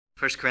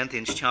1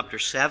 Corinthians chapter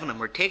 7, and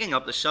we're taking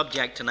up the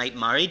subject tonight,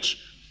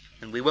 marriage,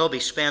 and we will be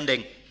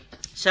spending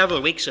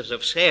several weeks, as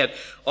I've said,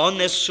 on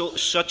this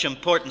such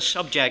important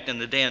subject in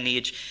the day and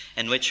age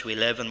in which we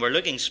live, and we're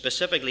looking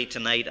specifically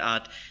tonight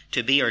at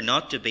to be or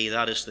not to be.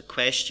 That is the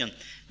question.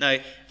 Now,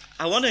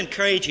 I want to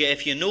encourage you,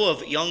 if you know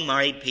of young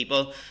married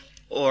people,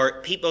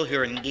 or people who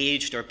are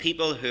engaged, or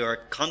people who are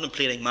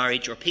contemplating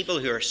marriage, or people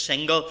who are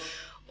single,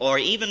 or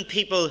even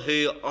people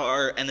who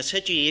are in a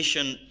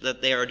situation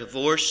that they are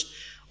divorced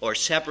or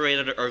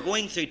separated or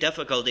going through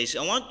difficulties,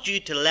 I want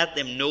you to let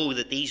them know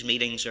that these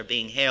meetings are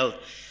being held.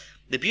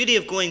 The beauty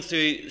of going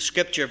through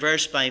Scripture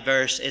verse by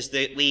verse is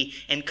that we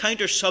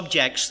encounter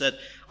subjects that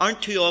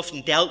aren't too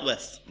often dealt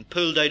with and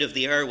pulled out of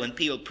the air when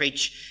people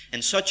preach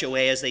in such a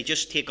way as they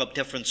just take up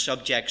different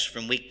subjects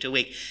from week to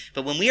week.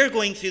 But when we are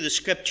going through the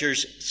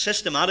Scriptures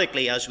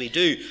systematically, as we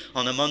do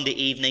on a Monday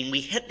evening, we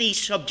hit these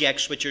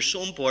subjects which are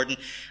so important,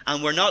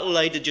 and we're not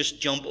allowed to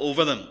just jump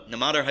over them, no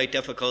matter how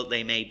difficult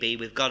they may be.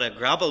 We've got to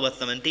grapple with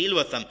them and deal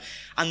with them.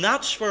 And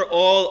that's for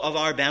all of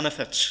our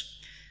benefits.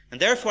 And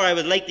therefore, I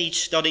would like these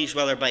studies,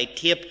 whether by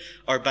tape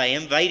or by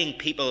inviting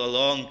people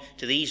along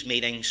to these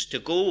meetings, to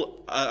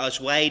go as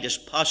wide as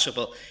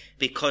possible,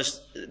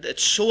 because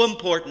it's so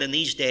important in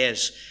these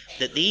days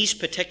that these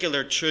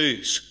particular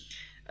truths,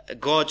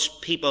 God's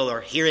people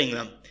are hearing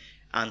them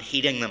and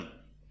heeding them.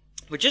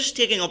 We're just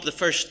taking up the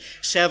first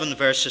 7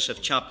 verses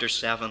of chapter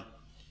 7.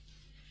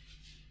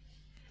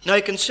 Now,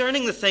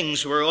 concerning the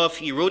things whereof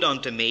he wrote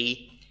unto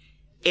me,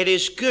 it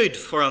is good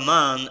for a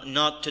man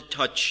not to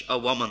touch a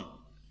woman.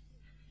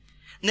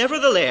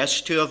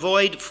 Nevertheless, to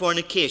avoid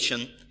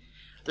fornication,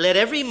 let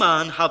every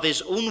man have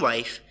his own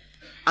wife,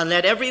 and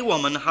let every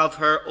woman have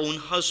her own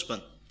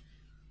husband.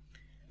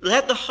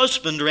 Let the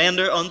husband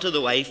render unto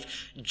the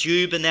wife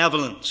due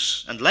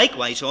benevolence, and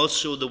likewise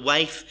also the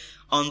wife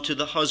unto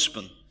the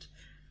husband.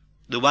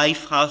 The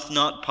wife hath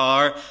not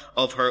power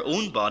of her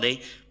own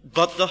body,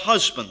 but the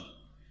husband.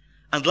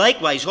 And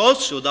likewise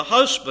also the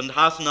husband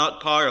hath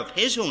not power of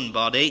his own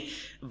body,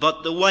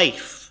 but the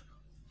wife.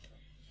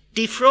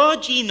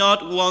 Defraud ye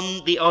not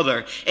one the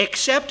other,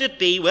 except it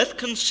be with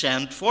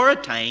consent for a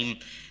time,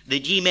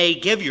 that ye may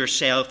give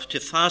yourself to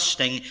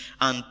fasting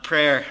and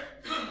prayer.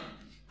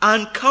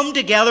 And come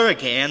together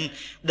again,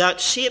 that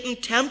Satan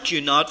tempt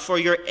you not for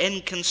your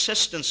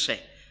inconsistency.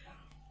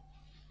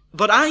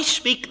 But I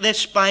speak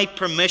this by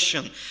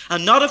permission,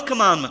 and not of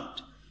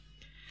commandment.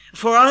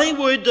 For I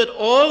would that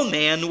all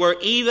men were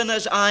even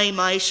as I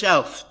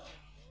myself.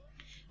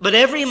 But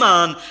every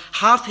man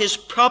hath his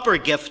proper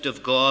gift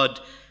of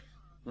God,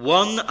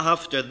 one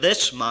after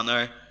this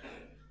manner,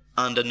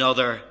 and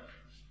another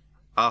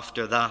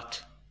after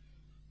that.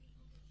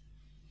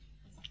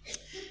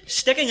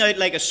 Sticking out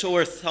like a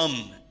sore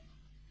thumb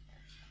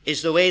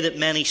is the way that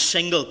many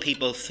single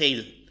people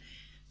feel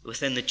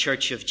within the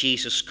Church of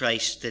Jesus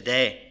Christ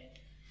today.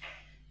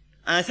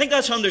 And I think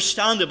that's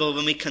understandable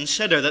when we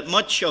consider that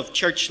much of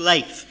church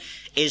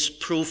life is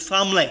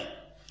pro-family.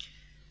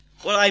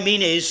 What I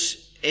mean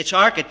is, it's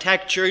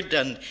architectured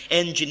and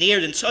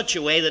engineered in such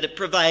a way that it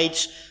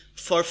provides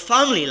for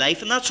family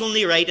life, and that's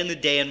only right in the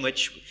day in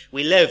which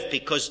we live,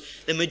 because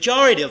the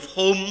majority of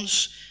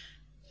homes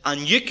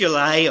and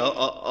nuclei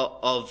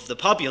of the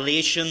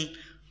population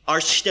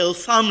are still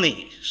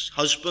families,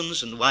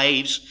 husbands and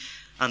wives,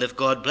 and if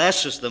God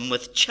blesses them,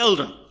 with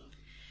children.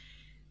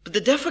 But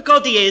the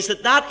difficulty is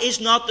that that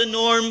is not the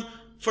norm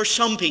for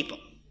some people.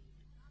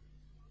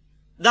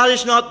 That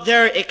is not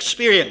their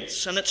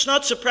experience, and it's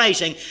not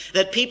surprising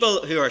that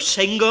people who are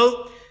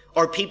single,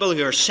 or people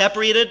who are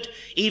separated,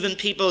 even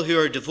people who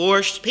are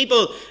divorced,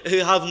 people who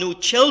have no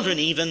children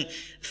even,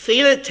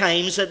 feel at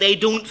times that they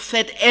don't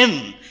fit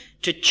in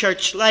to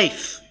church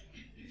life.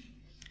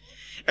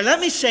 And let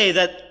me say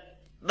that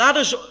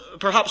has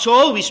perhaps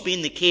always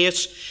been the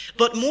case,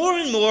 but more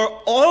and more,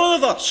 all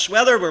of us,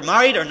 whether we're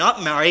married or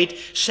not married,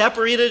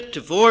 separated,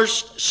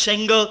 divorced,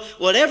 single,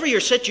 whatever your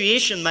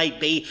situation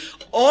might be,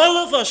 all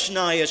of us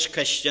now as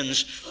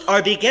Christians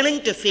are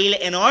beginning to feel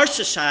in our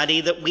society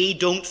that we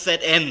don't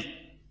fit in.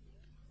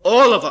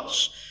 All of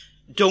us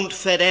don't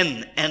fit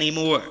in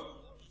anymore.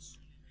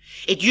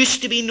 It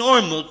used to be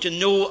normal to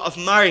know of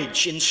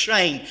marriage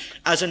enshrined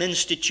as an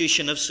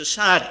institution of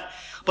society.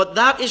 But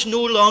that is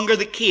no longer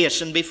the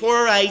case, and before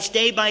our eyes,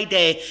 day by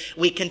day,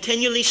 we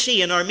continually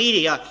see in our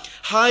media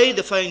how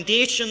the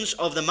foundations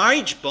of the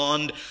marriage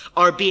bond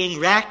are being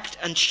wrecked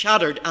and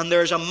shattered, and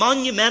there's a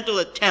monumental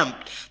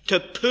attempt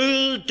to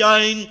pull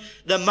down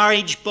the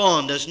marriage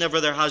bond as never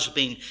there has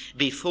been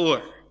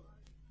before.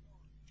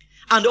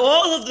 And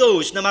all of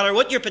those, no matter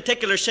what your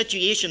particular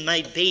situation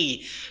might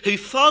be, who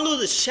follow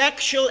the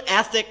sexual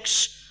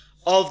ethics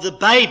of the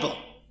Bible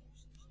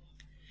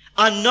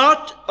and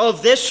not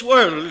of this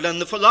world and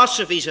the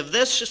philosophies of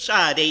this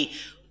society,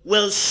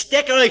 will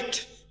stick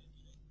out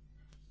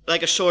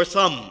like a sore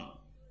thumb.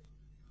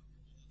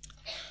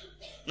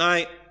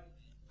 Now,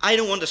 I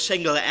don't want to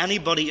single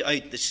anybody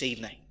out this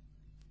evening.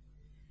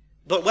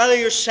 But whether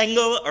you're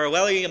single or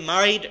whether you're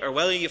married or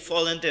whether you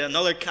fall into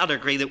another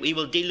category that we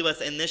will deal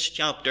with in this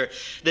chapter,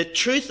 the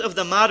truth of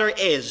the matter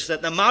is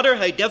that no matter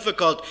how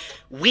difficult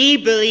we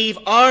believe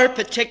our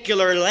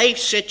particular life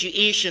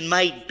situation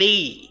might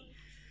be,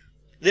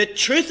 the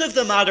truth of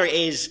the matter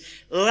is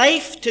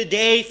life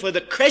today for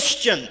the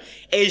Christian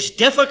is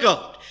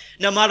difficult,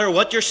 no matter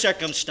what your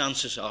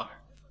circumstances are.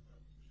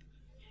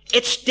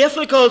 It's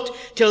difficult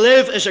to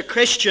live as a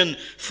Christian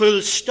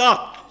full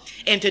stop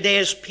in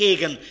today's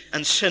pagan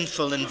and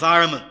sinful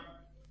environment.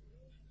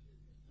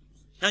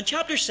 Now in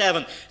chapter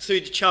 7 through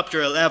to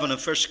chapter 11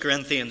 of 1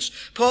 Corinthians,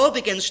 Paul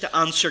begins to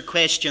answer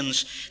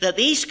questions that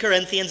these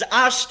Corinthians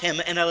asked him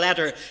in a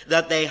letter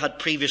that they had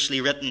previously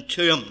written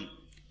to him.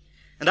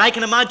 And I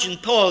can imagine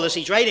Paul, as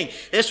he's writing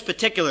this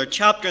particular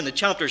chapter and the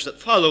chapters that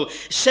follow,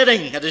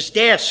 sitting at his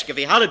desk, if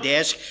he had a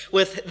desk,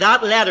 with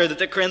that letter that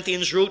the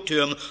Corinthians wrote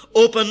to him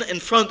open in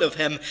front of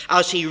him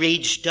as he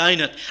reads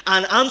down it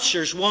and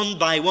answers one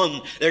by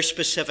one their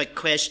specific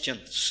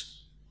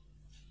questions.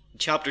 In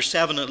chapter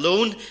 7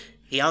 alone,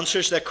 he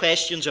answers their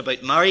questions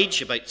about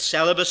marriage, about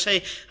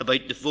celibacy,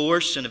 about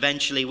divorce, and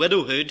eventually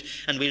widowhood.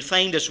 And we'll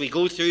find as we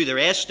go through the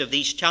rest of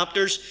these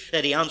chapters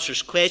that he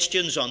answers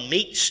questions on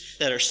meats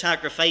that are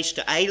sacrificed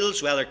to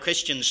idols, whether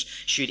Christians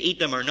should eat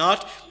them or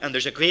not. And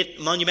there's a great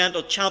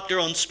monumental chapter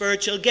on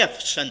spiritual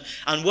gifts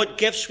and what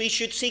gifts we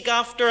should seek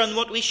after and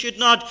what we should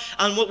not,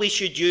 and what we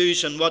should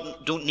use and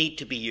what don't need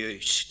to be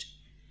used.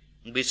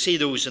 And we'll see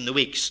those in the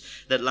weeks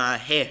that lie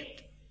ahead.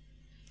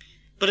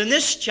 But in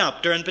this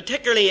chapter, and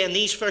particularly in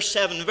these first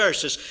 7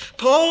 verses,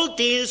 Paul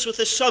deals with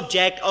the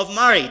subject of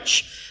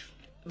marriage.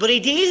 But he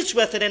deals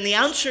with it in the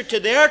answer to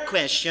their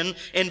question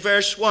in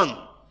verse 1.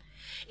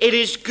 It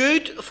is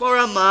good for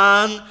a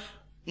man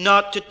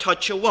not to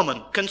touch a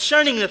woman.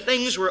 Concerning the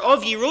things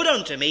whereof ye wrote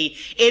unto me,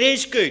 it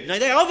is good. Now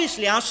they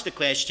obviously asked the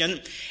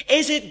question,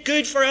 is it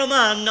good for a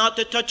man not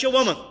to touch a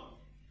woman?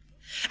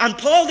 And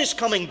Paul is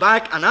coming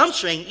back and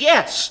answering,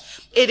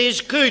 yes, it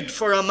is good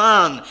for a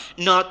man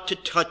not to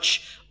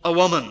touch a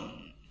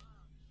woman.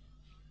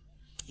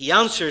 He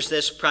answers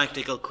this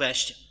practical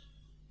question.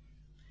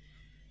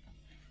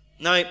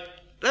 Now,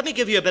 let me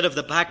give you a bit of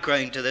the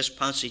background to this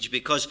passage,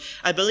 because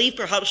I believe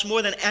perhaps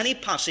more than any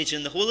passage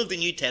in the whole of the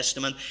New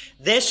Testament,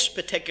 this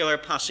particular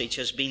passage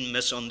has been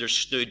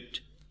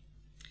misunderstood.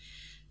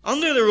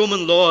 Under the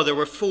Roman law, there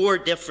were 4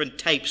 different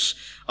types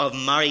of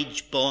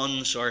marriage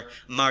bonds or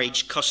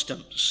marriage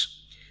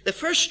customs. The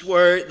first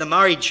were the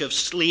marriage of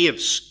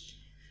slaves.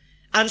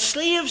 And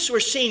slaves were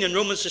seen in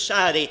Roman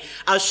society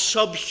as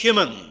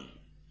subhuman.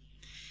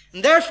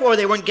 And therefore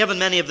they weren't given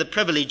many of the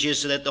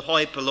privileges that the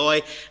hoi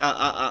polloi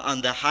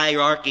and the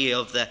hierarchy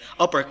of the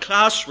upper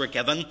class were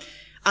given.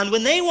 And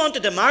when they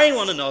wanted to marry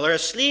one another, a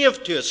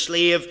slave to a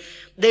slave,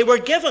 they were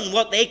given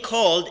what they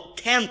called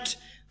tent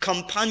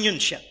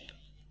companionship.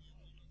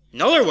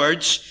 In other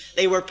words,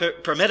 they were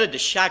permitted to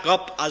shack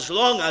up as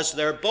long as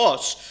their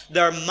boss,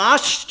 their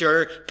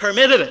master,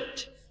 permitted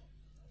it.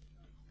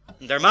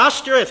 Their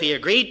master, if he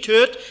agreed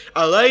to it,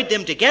 allowed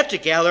them to get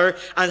together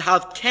and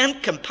have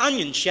tent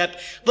companionship.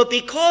 But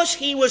because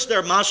he was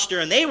their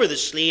master and they were the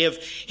slave,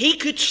 he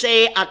could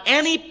say at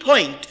any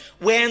point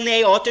when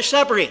they ought to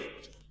separate.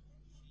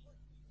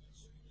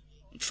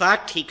 In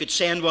fact, he could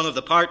send one of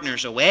the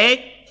partners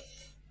away.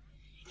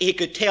 He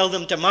could tell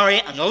them to marry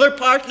another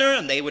partner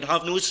and they would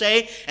have no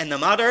say in the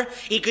matter.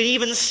 He could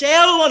even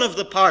sell one of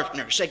the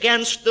partners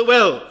against the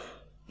will,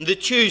 the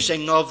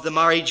choosing of the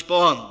marriage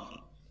bond.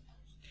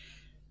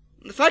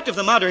 The fact of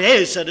the matter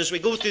is that as we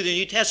go through the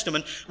New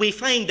Testament, we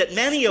find that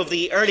many of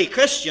the early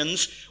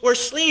Christians were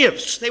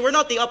slaves. They were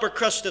not the upper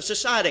crust of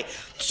society.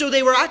 So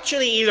they were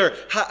actually either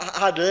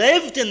had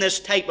lived in this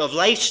type of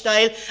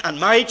lifestyle and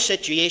marriage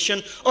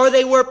situation, or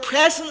they were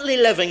presently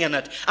living in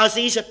it as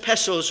these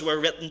epistles were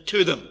written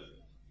to them.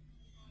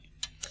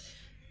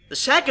 The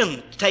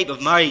second type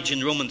of marriage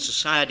in Roman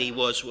society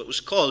was what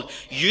was called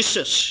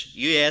usus,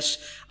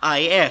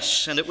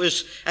 U-S-I-S, and it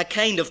was a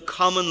kind of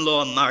common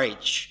law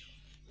marriage.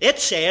 It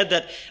said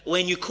that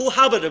when you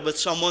cohabited with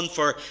someone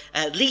for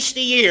at least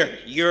a year,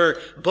 your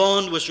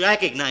bond was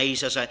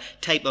recognized as a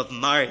type of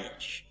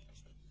marriage.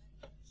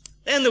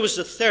 Then there was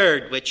the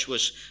third, which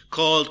was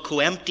called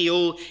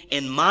coemptio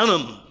in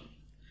manum,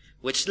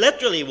 which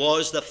literally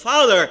was the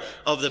father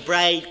of the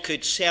bride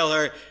could sell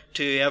her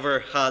to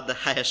whoever had the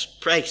highest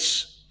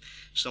price.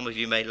 Some of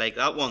you might like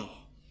that one.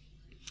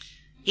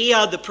 He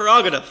had the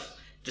prerogative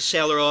to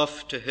sell her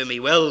off to whom he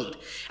willed.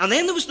 And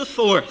then there was the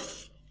fourth.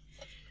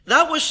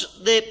 That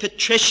was the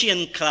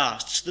patrician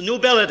class, the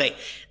nobility,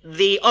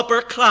 the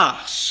upper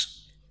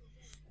class.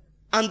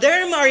 And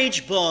their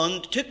marriage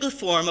bond took the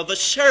form of a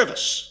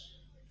service.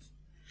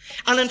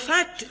 And in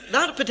fact,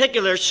 that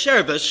particular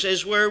service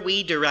is where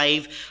we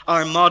derive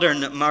our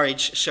modern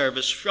marriage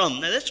service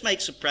from. Now this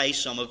might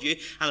surprise some of you,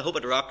 and I hope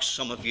it rocks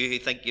some of you who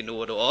think you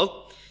know it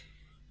all.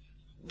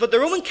 But the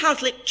Roman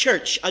Catholic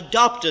Church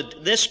adopted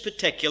this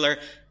particular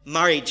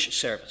marriage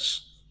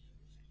service.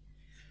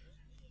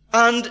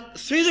 And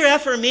through the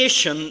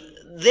Reformation,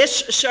 this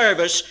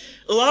service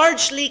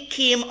largely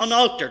came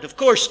unaltered. Of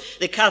course,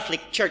 the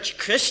Catholic Church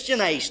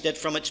Christianized it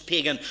from its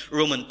pagan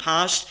Roman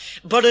past,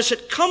 but as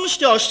it comes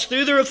to us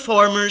through the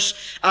Reformers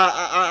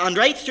and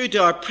right through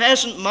to our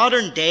present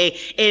modern day,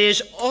 it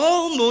is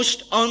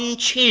almost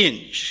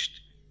unchanged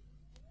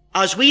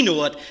as we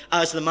know it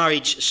as the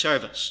marriage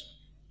service.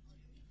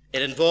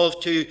 It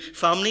involved two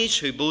families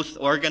who both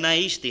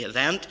organized the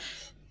event.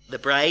 The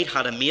bride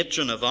had a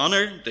matron of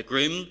honor. The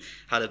groom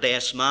had a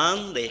best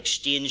man. They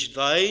exchanged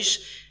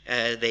vows.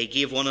 They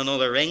gave one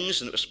another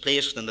rings, and it was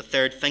placed on the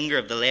third finger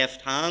of the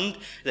left hand.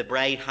 The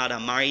bride had a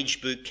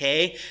marriage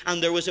bouquet,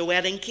 and there was a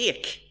wedding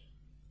cake.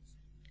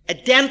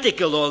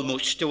 Identical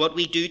almost to what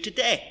we do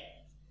today.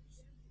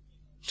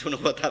 Don't know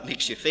what that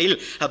makes you feel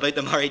about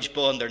the marriage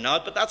bond or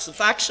not, but that's the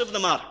facts of the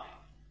matter.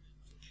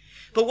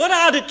 But what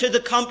added to the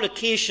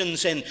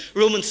complications in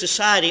Roman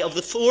society of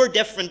the four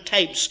different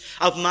types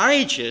of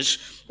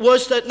marriages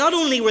was that not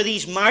only were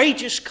these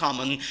marriages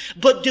common,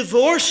 but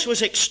divorce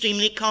was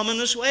extremely common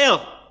as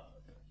well.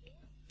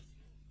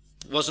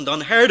 It wasn't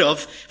unheard of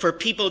for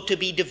people to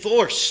be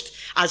divorced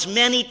as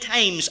many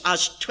times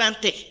as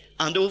 20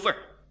 and over.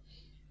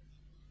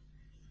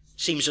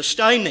 Seems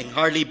astounding,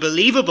 hardly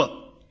believable.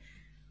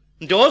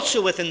 And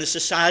also within the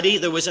society,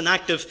 there was an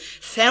active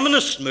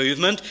feminist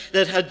movement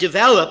that had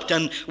developed,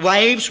 and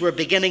wives were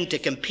beginning to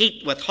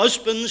compete with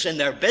husbands in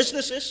their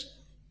businesses.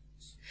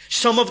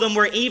 Some of them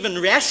were even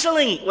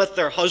wrestling with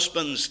their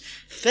husbands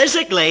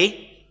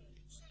physically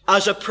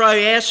as a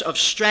prowess of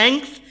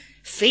strength,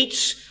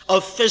 feats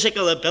of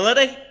physical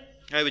ability.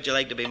 How would you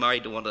like to be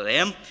married to one of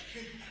them?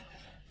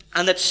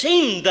 And it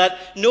seemed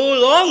that no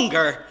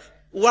longer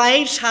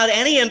wives had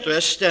any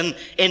interest in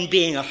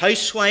being a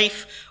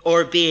housewife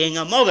or being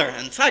a mother.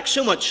 In fact,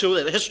 so much so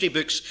that the history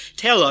books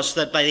tell us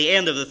that by the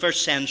end of the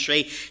first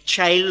century,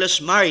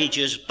 childless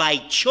marriages by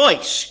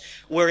choice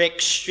were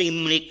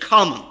extremely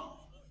common.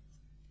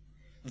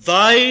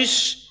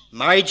 Vows,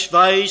 marriage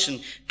vows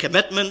and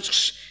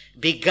commitments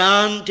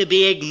began to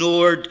be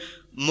ignored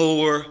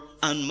more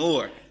and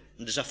more.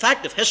 And as a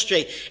fact of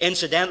history,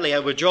 incidentally, I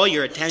would draw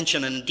your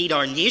attention, and indeed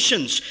our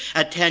nation's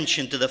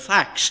attention, to the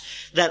facts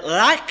that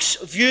lax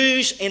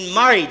views in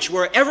marriage,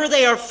 wherever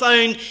they are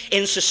found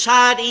in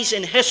societies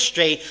in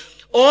history,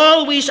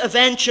 always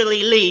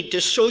eventually lead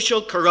to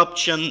social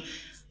corruption,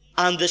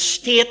 and the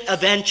state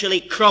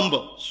eventually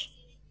crumbles.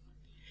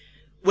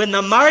 When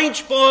the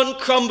marriage bond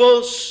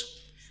crumbles,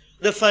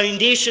 the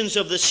foundations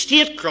of the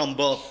state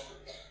crumble.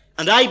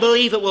 And I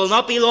believe it will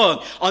not be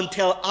long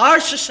until our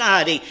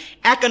society,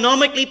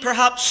 economically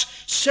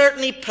perhaps,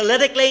 certainly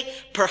politically,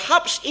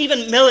 perhaps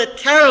even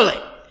militarily,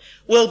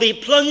 will be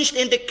plunged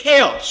into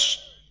chaos.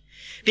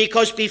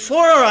 Because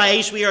before our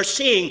eyes we are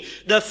seeing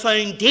the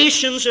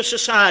foundations of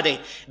society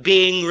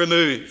being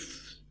removed.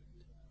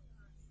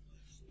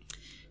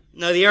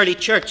 Now the early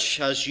church,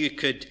 as you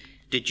could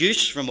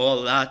deduce from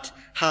all that,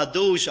 had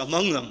those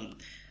among them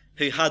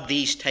who had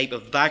these type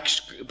of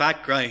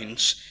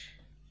backgrounds.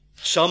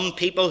 Some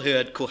people who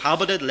had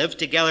cohabited, lived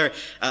together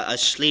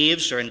as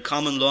slaves or in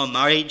common law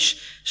marriage.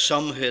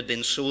 Some who had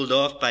been sold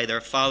off by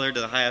their father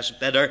to the highest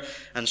bidder.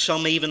 And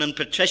some even in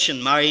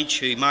patrician marriage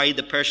who married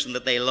the person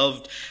that they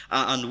loved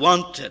and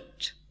wanted.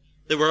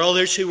 There were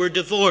others who were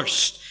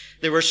divorced.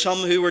 There were some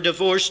who were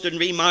divorced and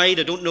remarried.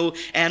 I don't know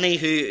any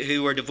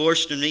who were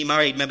divorced and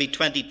remarried maybe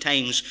 20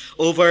 times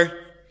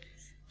over.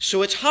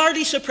 So it's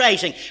hardly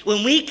surprising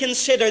when we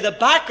consider the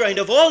background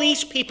of all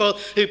these people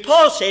who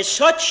Paul says,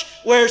 such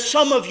were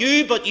some of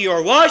you, but you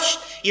are washed,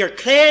 you're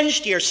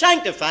cleansed, you're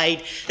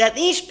sanctified, that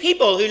these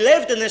people who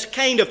lived in this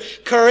kind of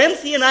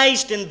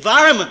Corinthianized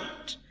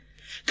environment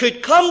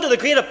could come to the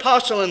great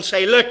apostle and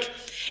say, look,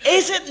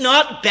 is it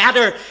not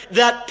better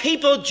that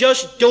people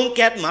just don't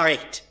get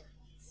married?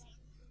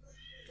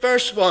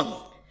 Verse 1.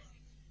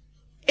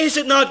 Is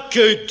it not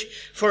good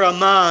for a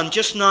man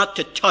just not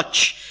to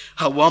touch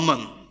a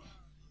woman?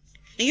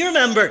 You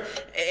remember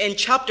in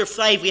chapter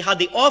 5 we had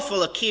the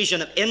awful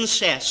occasion of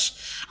incest,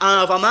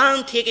 of a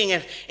man taking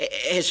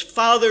his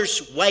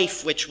father's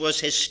wife, which was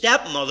his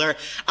stepmother,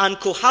 and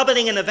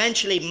cohabiting and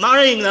eventually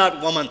marrying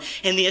that woman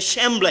in the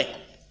assembly.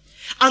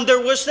 And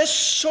there was this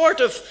sort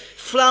of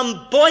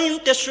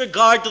flamboyant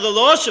disregard to the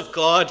laws of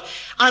God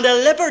and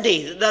a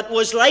liberty that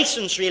was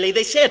licensed, really.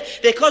 They said,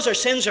 because our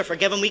sins are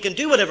forgiven, we can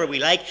do whatever we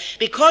like.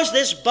 Because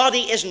this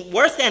body isn't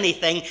worth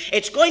anything,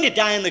 it's going to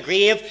die in the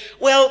grave.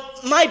 Well,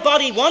 my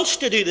body wants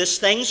to do this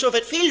thing, so if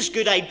it feels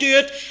good, I do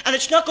it, and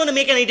it's not going to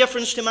make any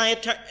difference to my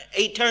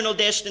eternal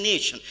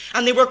destination.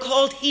 And they were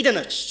called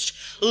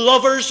hedonists,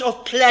 lovers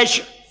of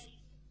pleasure.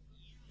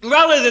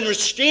 Rather than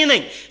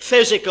restraining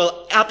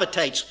physical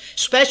appetites,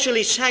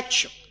 especially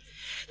sexual,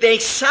 they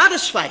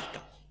satisfied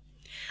them,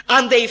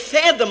 and they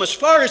fed them as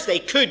far as they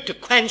could to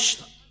quench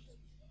them.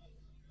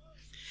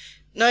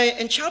 Now,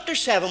 in chapter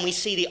 7, we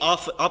see the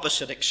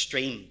opposite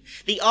extreme,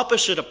 the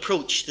opposite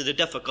approach to the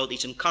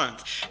difficulties in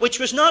Corinth, which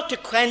was not to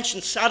quench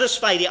and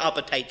satisfy the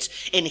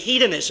appetites in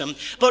hedonism,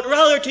 but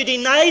rather to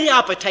deny the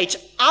appetites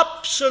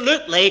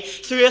absolutely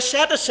through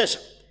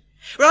asceticism.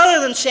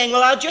 Rather than saying,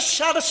 well, I'll just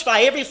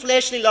satisfy every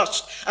fleshly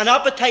lust and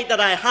appetite that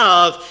I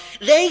have,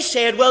 they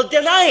said, well,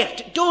 deny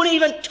it. Don't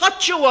even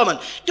touch a woman.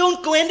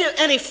 Don't go into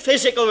any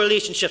physical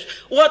relationships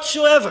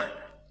whatsoever.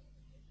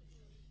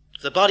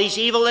 If the body's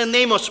evil, then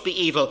they must be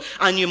evil,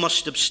 and you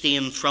must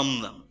abstain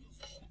from them.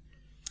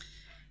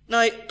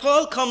 Now,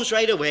 Paul comes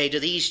right away to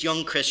these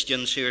young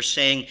Christians who are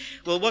saying,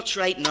 well, what's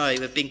right now?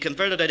 We've been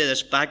converted out of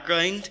this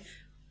background.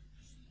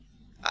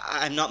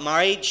 I'm not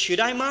married.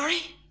 Should I marry?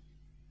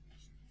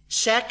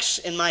 Sex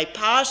in my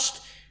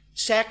past,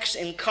 sex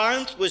in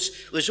current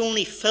was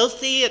only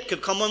filthy. It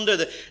could come under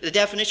the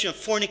definition of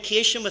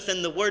fornication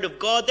within the Word of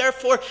God.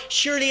 Therefore,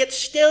 surely it's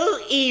still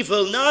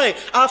evil now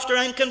after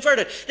I'm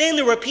converted. Then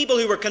there were people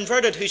who were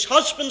converted whose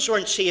husbands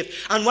weren't saved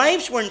and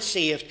wives weren't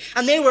saved.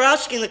 And they were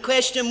asking the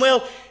question,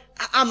 well,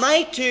 am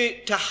I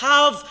to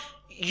have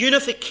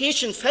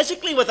unification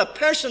physically with a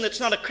person that's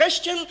not a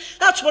Christian?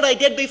 That's what I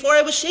did before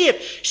I was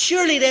saved.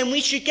 Surely then we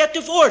should get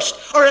divorced,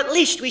 or at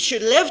least we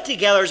should live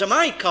together as a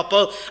married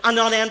couple and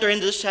not enter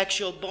into the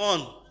sexual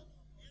bond.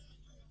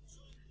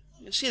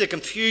 You can see the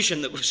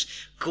confusion that was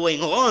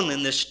going on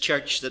in this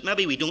church that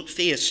maybe we don't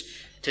face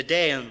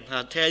today, and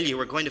I'll tell you,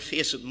 we're going to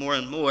face it more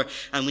and more,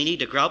 and we need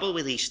to grapple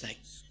with these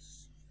things.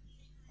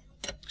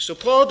 So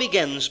Paul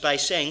begins by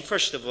saying,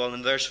 first of all,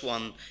 in verse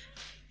 1,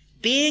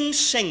 being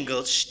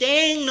single,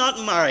 staying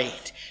not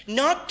married,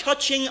 not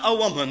touching a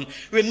woman,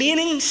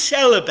 remaining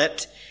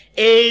celibate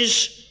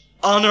is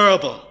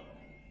honourable.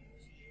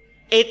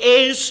 It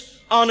is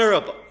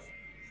honourable.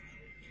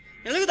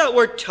 Now look at that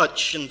word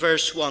touch in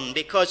verse 1,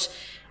 because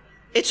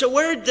it's a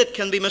word that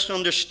can be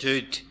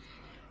misunderstood.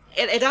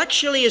 It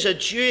actually is a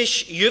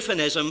Jewish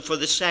euphemism for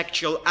the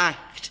sexual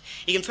act.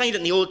 You can find it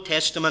in the Old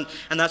Testament,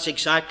 and that's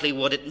exactly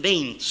what it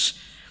means.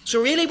 So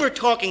really we're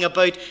talking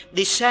about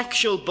the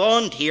sexual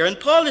bond here, and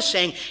Paul is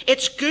saying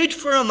it's good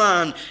for a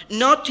man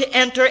not to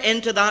enter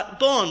into that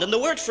bond. And the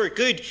word for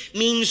good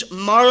means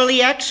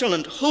morally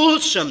excellent,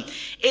 wholesome.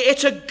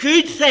 It's a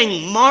good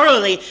thing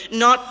morally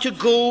not to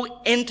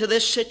go into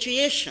this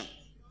situation.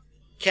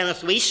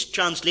 Kenneth Weiss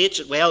translates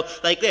it well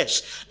like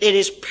this: it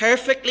is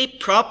perfectly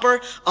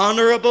proper,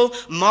 honourable,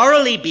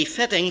 morally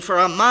befitting for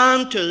a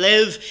man to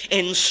live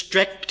in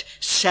strict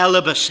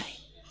celibacy.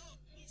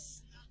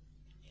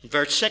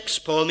 Verse 6,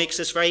 Paul makes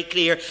this very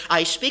clear.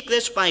 I speak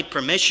this by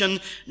permission,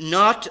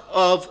 not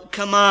of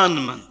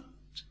commandment.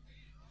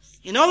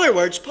 In other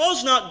words,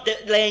 Paul's not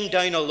laying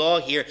down a law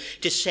here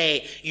to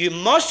say, you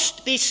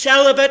must be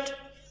celibate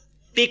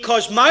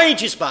because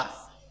marriage is bad.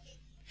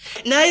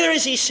 Neither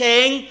is he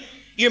saying,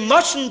 you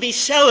mustn't be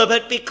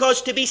celibate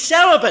because to be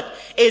celibate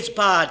is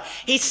bad.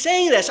 He's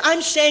saying this,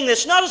 I'm saying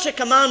this not as a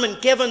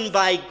commandment given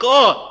by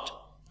God,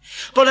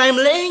 but I'm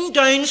laying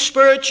down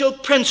spiritual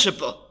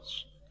principles.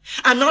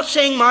 I'm not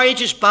saying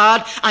marriage is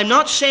bad. I'm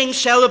not saying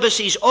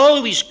celibacy is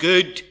always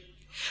good.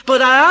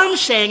 But I am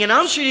saying, in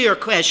answer to your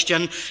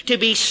question, to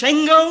be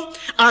single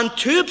and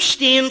to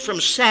abstain from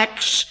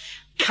sex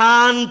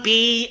can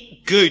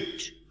be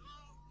good.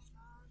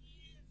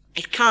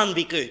 It can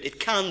be good. It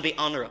can be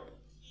honourable.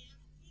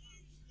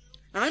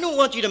 Now, I don't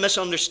want you to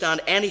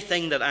misunderstand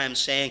anything that I am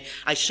saying.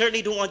 I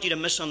certainly don't want you to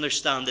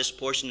misunderstand this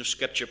portion of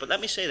Scripture. But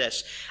let me say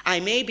this. I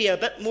may be a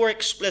bit more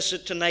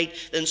explicit tonight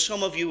than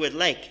some of you would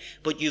like,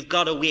 but you've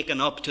got to waken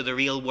up to the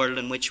real world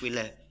in which we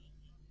live.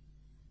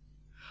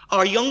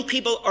 Our young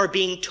people are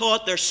being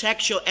taught their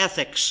sexual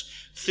ethics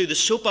through the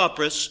soap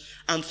operas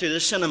and through the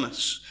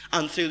cinemas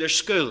and through their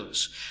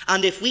schools.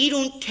 And if we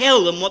don't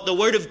tell them what the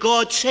Word of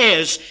God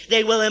says,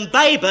 they will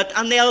imbibe it,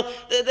 and they'll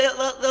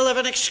have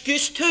an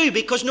excuse too,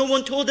 because no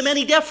one told them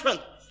any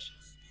different.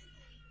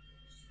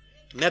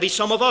 Maybe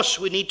some of us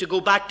would need to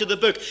go back to the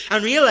book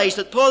and realize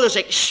that Paul is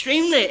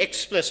extremely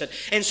explicit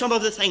in some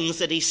of the things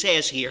that he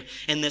says here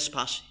in this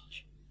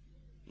passage.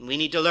 We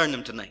need to learn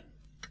them tonight.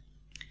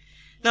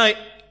 Now,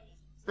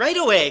 right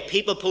away,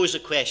 people pose a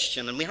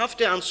question, and we have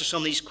to answer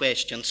some of these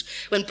questions.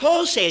 When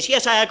Paul says,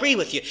 yes, I agree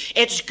with you,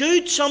 it's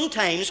good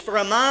sometimes for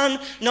a man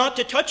not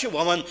to touch a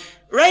woman,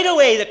 right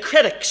away the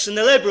critics and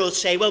the liberals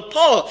say, well,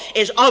 Paul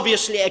is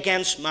obviously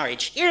against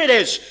marriage. Here it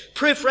is,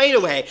 proof right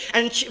away.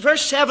 And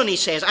verse 7 he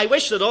says, I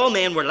wish that all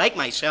men were like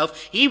myself.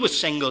 He was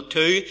single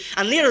too.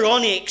 And later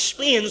on he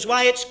explains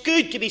why it's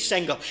good to be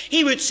single.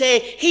 He would say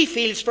he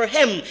feels for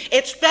him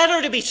it's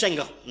better to be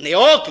single. And they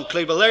all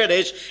conclude, well, there it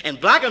is, in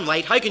black and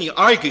white. How can you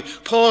argue?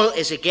 Paul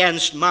is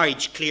against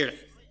marriage, clearly.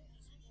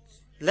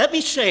 Let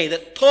me say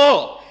that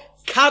Paul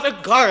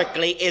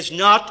categorically is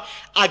not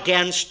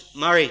against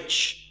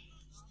marriage.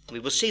 We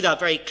will see that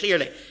very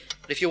clearly.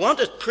 But if you want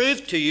it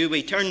proved to you,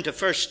 we turn to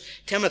 1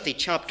 Timothy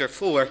chapter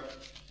 4.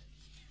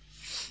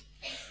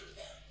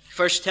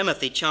 1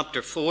 Timothy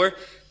chapter 4.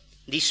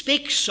 And he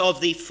speaks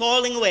of the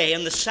falling away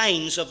and the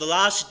signs of the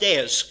last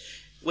days,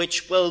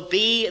 which will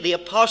be the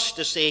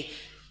apostasy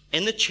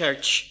in the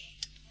church,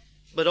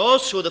 but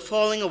also the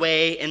falling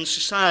away in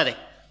society.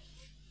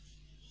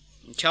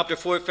 In chapter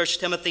 4, 1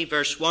 Timothy,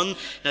 verse 1,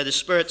 now the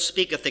Spirit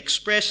speaketh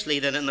expressly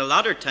that in the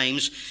latter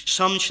times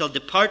some shall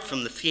depart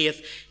from the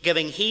faith,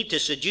 giving heed to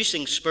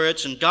seducing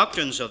spirits and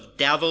doctrines of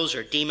devils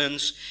or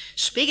demons,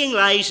 speaking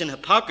lies and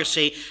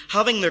hypocrisy,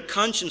 having their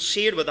conscience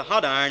seared with a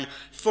hot iron,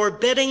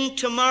 forbidding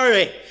to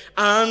marry,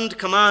 and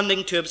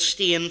commanding to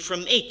abstain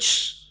from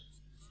each.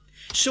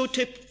 So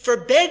to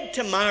forbid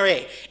to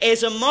marry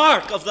is a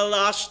mark of the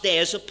last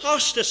days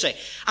apostasy.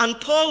 And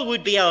Paul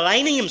would be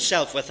aligning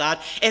himself with that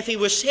if he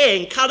was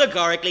saying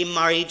categorically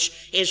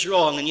marriage is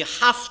wrong and you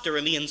have to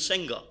remain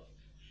single.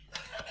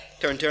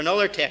 Turn to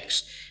another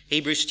text,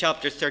 Hebrews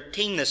chapter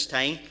 13 this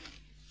time.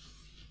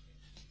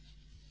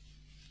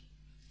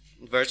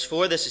 Verse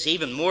 4, this is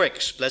even more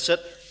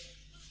explicit.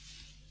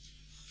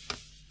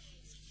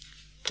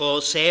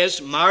 Paul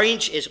says,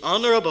 marriage is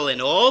honourable in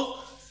all,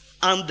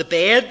 and the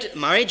bed,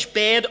 marriage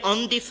bed,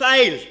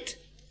 undefiled.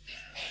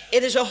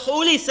 It is a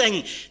holy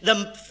thing,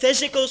 the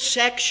physical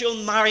sexual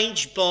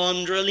marriage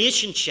bond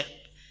relationship.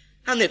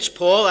 And it's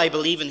Paul, I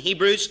believe in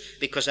Hebrews,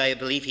 because I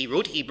believe he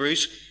wrote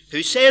Hebrews,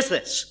 who says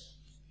this.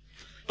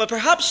 But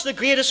perhaps the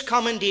greatest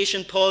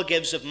commendation Paul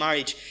gives of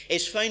marriage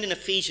is found in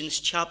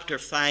Ephesians chapter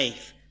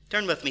 5.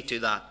 Turn with me to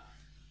that.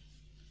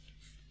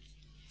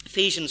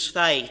 Ephesians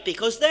 5,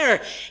 because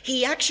there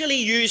he actually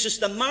uses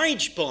the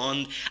marriage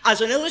bond as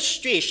an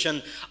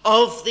illustration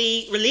of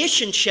the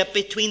relationship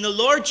between the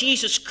Lord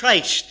Jesus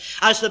Christ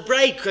as the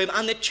bridegroom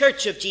and the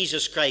church of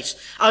Jesus Christ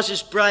as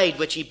his bride,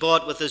 which he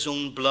bought with his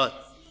own blood.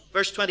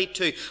 Verse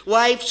 22,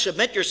 wives,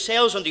 submit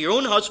yourselves unto your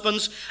own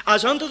husbands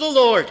as unto the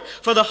Lord.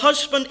 For the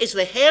husband is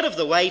the head of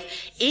the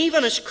wife,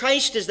 even as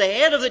Christ is the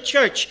head of the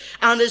church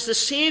and is the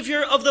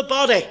Saviour of the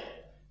body.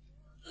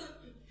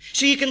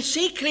 So you can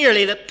see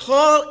clearly that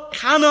Paul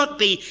cannot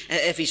be,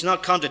 if he's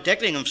not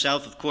contradicting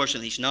himself, of course,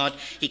 and he's not,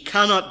 he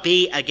cannot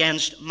be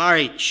against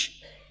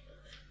marriage.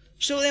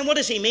 So then what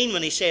does he mean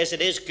when he says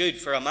it is good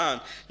for a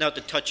man not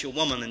to touch a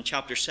woman in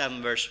chapter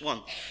 7, verse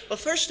 1? Well,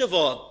 first of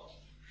all,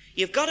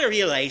 you've got to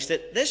realize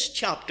that this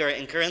chapter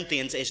in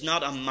Corinthians is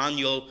not a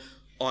manual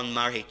on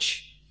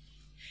marriage.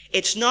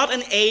 It's not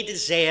an A to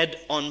Z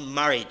on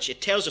marriage.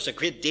 It tells us a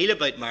great deal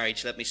about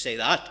marriage, let me say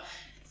that.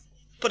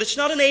 But it's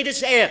not an A to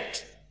Z.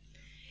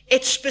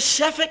 It's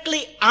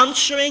specifically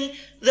answering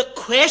the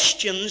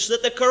questions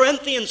that the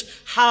Corinthians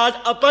had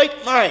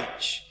about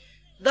marriage.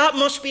 That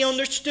must be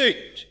understood.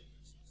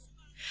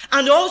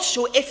 And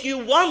also, if you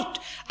want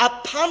a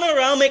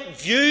panoramic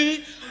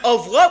view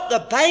of what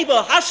the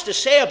Bible has to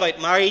say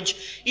about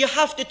marriage, you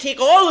have to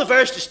take all the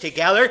verses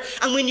together.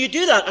 And when you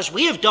do that, as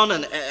we have done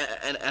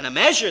in a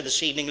measure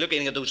this evening,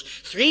 looking at those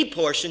three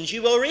portions,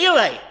 you will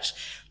realize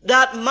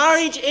that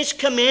marriage is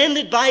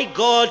commended by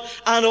God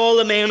and all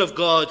the men of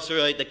God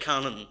throughout the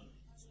canon.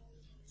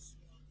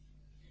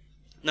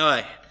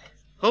 Now,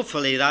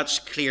 hopefully that's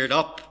cleared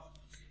up.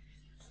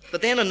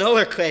 But then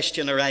another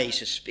question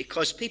arises,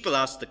 because people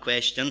ask the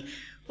question,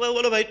 well,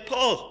 what about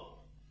Paul?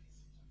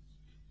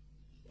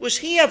 Was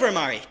he ever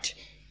married?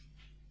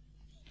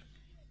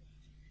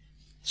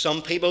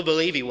 Some people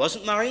believe he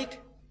wasn't married.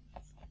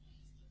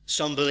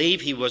 Some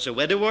believe he was a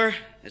widower.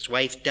 His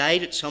wife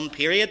died at some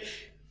period.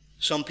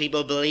 Some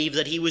people believe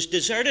that he was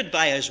deserted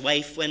by his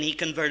wife when he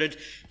converted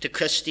to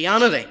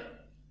Christianity.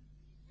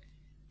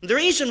 The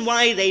reason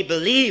why they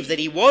believe that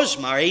he was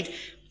married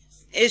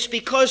is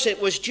because it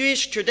was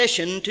Jewish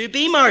tradition to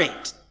be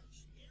married.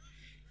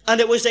 And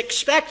it was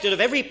expected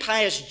of every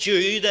pious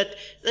Jew that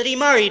he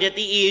married at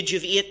the age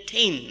of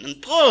 18.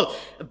 And Paul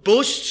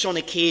boasts on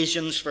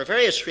occasions, for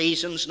various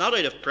reasons, not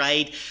out of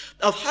pride,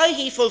 of how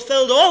he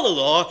fulfilled all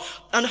the law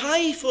and how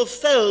he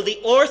fulfilled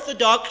the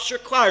orthodox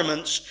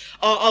requirements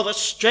of a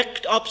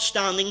strict,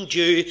 upstanding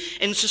Jew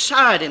in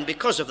society. And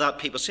because of that,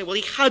 people say, well,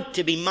 he had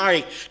to be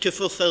married to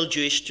fulfill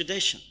Jewish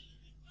tradition.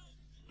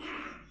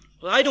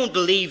 Well, I don't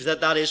believe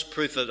that is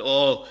proof at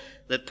all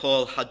that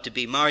Paul had to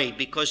be married,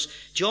 because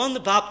John the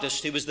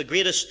Baptist, who was the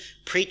greatest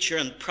preacher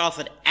and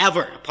prophet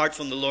ever, apart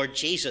from the Lord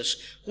Jesus,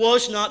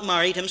 was not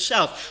married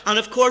himself. And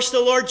of course, the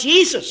Lord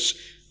Jesus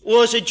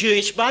was a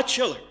Jewish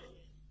bachelor.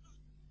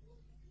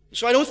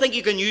 So I don't think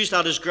you can use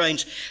that as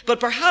grounds.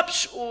 But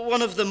perhaps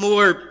one of the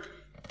more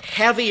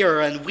heavier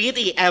and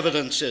weighty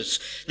evidences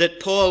that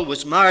Paul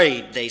was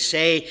married, they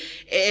say,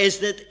 is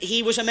that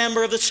he was a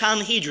member of the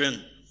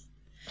Sanhedrin,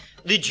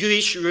 the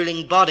Jewish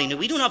ruling body. Now,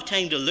 we don't have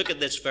time to look at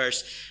this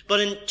verse,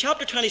 but in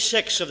chapter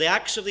 26 of the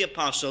Acts of the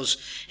Apostles,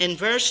 in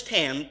verse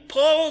 10,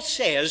 Paul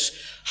says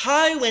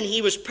how when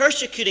he was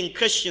persecuting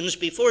Christians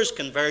before his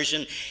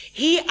conversion,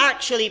 he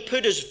actually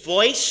put his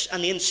voice,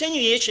 and the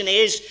insinuation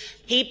is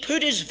he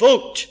put his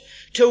vote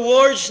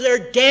towards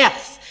their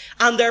death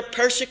and their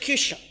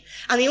persecution.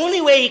 And the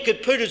only way he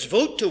could put his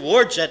vote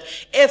towards it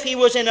if he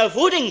was in a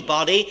voting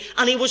body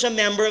and he was a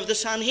member of the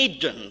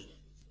Sanhedrin.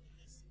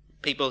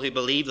 People who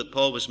believe that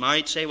Paul was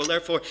married say, well,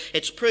 therefore,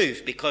 it's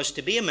proof, because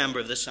to be a member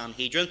of the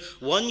Sanhedrin,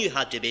 one, you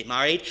had to be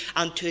married,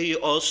 and two, you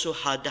also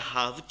had to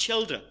have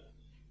children.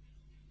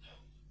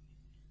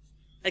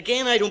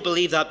 Again, I don't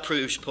believe that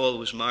proves Paul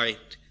was married.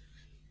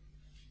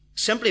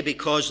 Simply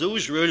because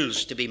those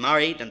rules to be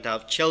married and to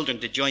have children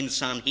to join the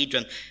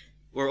Sanhedrin,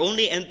 were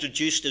only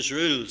introduced as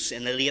rules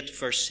in the late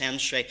 1st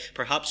century,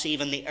 perhaps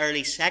even the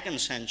early 2nd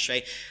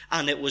century,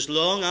 and it was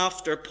long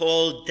after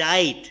Paul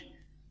died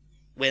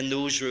when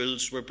those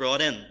rules were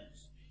brought in.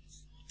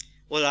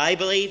 Well, I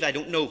believe, I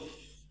don't know.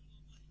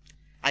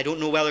 I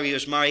don't know whether he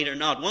was married or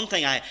not. One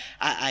thing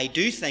I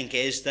do think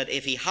is that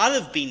if he had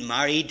have been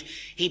married,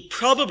 he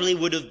probably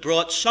would have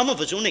brought some of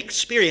his own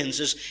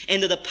experiences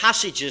into the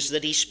passages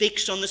that he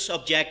speaks on the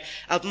subject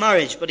of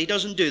marriage. But he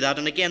doesn't do that.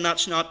 And again,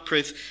 that's not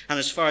proof. And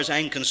as far as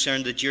I'm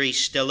concerned, the jury's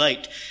still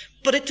out.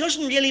 But it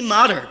doesn't really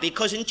matter,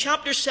 because in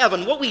chapter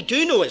 7, what we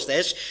do know is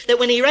this, that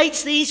when he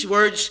writes these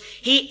words,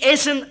 he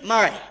isn't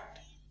married.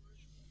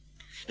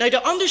 Now,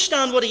 to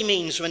understand what he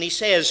means when he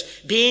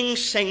says being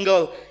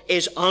single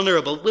is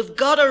honourable, we've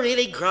got to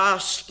really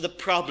grasp the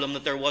problem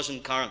that there was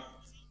in Corinth.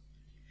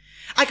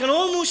 I can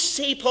almost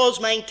see Paul's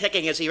mind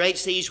ticking as he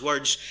writes these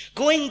words,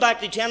 going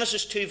back to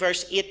Genesis 2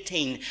 verse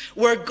 18,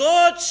 where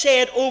God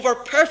said over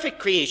perfect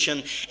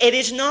creation, it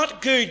is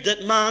not good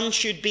that man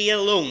should be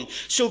alone.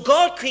 So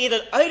God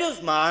created out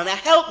of man a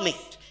helpmeet.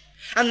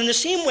 And in the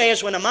same way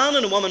as when a man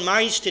and a woman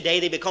marries today,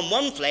 they become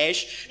one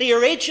flesh, the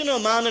original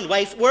man and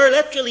wife were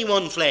literally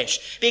one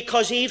flesh,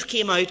 because Eve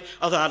came out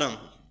of Adam.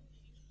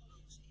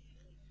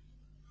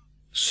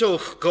 So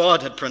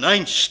God had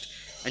pronounced,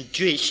 and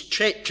Jewish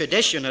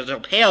tradition had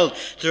upheld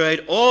throughout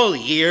all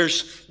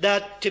years,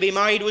 that to be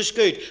married was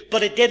good.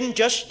 But it didn't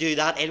just do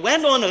that. It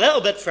went on a little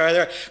bit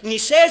further, and he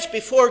says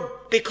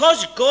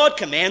because God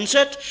commends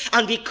it,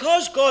 and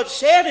because God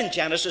said in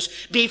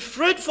Genesis, be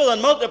fruitful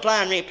and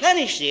multiply and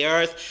replenish the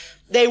earth,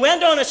 they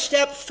went on a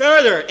step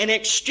further in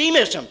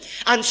extremism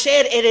and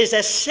said it is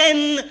a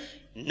sin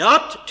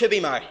not to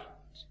be married.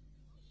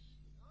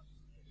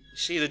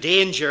 See the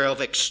danger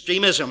of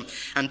extremism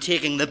and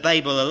taking the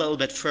Bible a little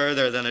bit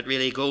further than it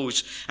really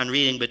goes and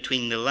reading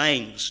between the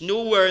lines.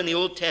 Nowhere in the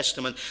Old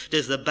Testament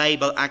does the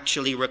Bible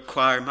actually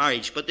require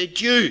marriage, but the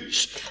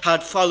Jews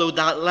had followed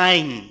that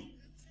line.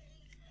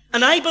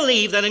 And I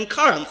believe that in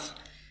Corinth,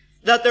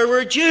 that there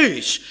were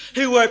Jews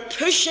who were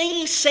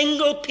pushing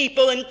single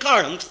people in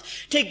Corinth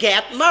to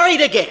get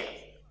married again.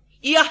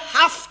 You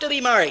have to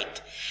be married.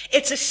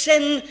 It's a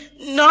sin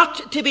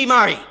not to be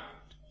married.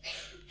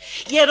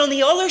 Yet on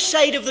the other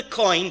side of the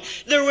coin,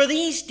 there were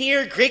these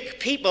dear Greek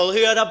people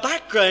who had a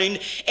background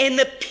in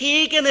the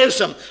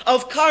paganism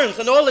of Corinth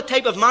and all the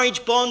type of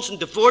marriage bonds and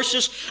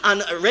divorces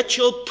and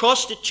ritual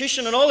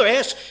prostitution and all the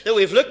rest that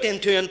we've looked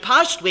into in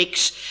past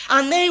weeks.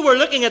 And they were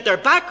looking at their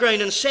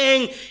background and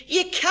saying,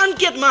 you can't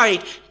get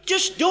married.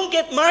 Just don't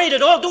get married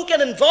at all. Don't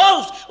get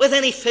involved with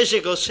any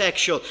physical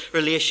sexual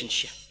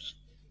relationships.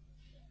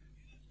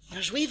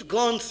 As we've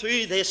gone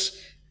through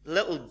this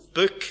little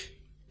book,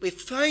 we've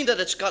found that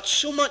it's got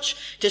so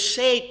much to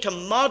say to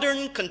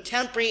modern,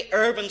 contemporary,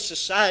 urban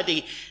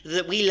society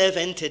that we live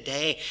in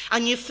today.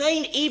 And you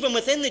find even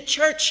within the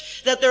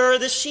church that there are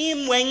the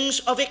same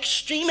wings of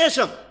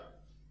extremism.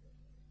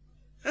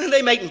 And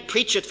they mightn't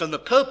preach it from the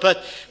pulpit,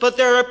 but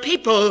there are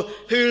people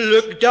who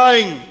look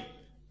down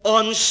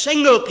on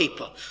single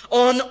people,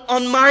 on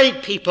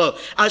unmarried people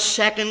as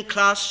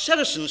second-class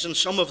citizens. And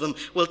some of them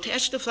will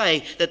testify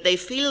that they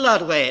feel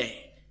that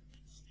way.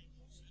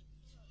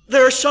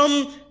 There are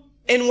some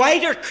in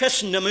wider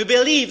Christendom who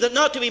believe that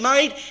not to be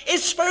married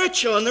is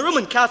spiritual. And the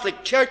Roman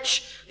Catholic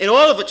Church, in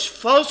all of its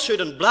falsehood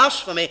and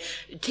blasphemy,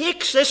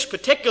 takes this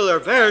particular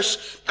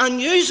verse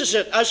and uses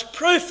it as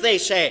proof, they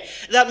say,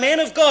 that men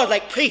of God,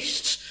 like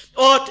priests,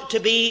 ought to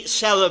be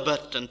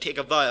celibate and take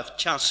a vow of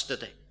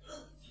chastity.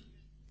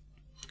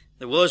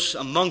 There was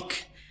a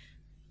monk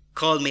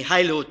called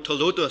Mihailo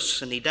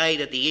Tolodos, and he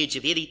died at the age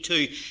of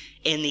 82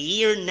 in the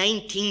year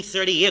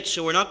 1938,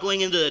 so we're not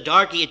going into the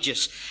Dark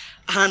Ages.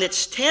 And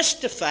it's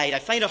testified, I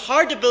find it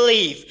hard to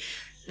believe,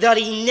 that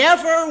he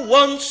never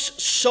once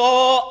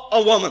saw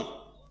a woman.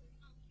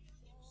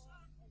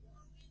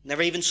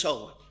 Never even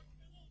saw one.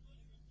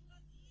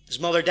 His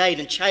mother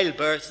died in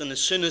childbirth, and as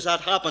soon as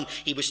that happened,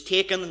 he was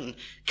taken and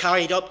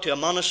carried up to a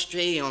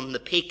monastery on the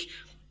peak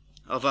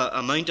of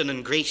a mountain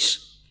in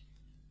Greece.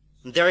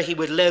 And there he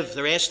would live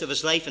the rest of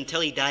his life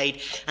until he died.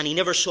 And he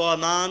never saw a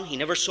man, he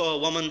never saw a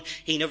woman,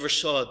 he never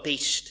saw a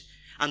beast.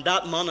 And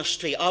that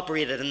monastery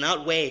operated in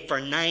that way for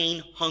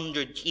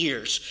 900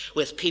 years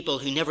with people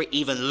who never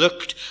even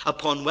looked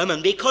upon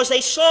women, because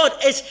they saw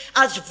it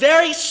as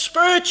very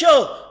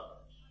spiritual,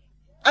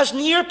 as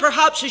near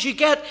perhaps as you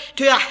get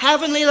to a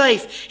heavenly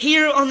life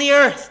here on the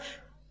earth.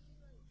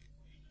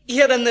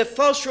 Yet in the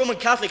false Roman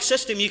Catholic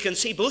system you can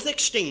see both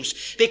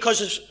extremes,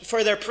 because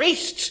for their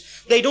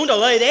priests they don't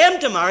allow them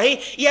to marry,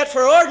 yet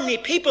for ordinary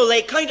people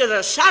they count it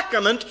a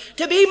sacrament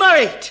to be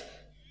married.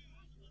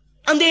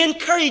 And they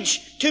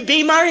encourage to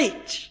be married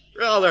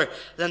rather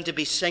than to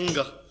be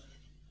single.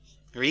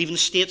 There are even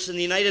states in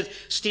the United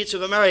States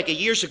of America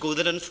years ago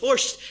that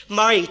enforced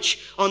marriage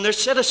on their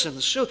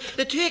citizens. So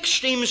the two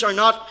extremes are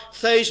not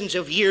thousands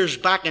of years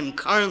back in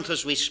Corinth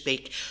as we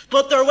speak,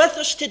 but they're with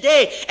us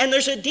today. And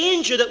there's a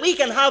danger that we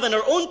can have in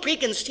our own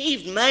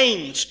preconceived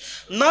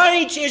minds.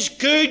 Marriage is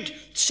good,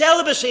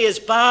 celibacy is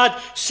bad,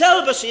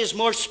 celibacy is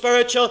more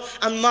spiritual,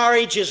 and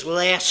marriage is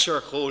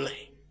lesser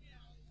holy.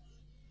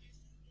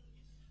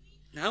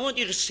 Now I want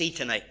you to see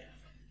tonight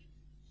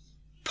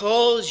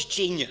Paul's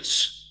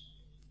genius,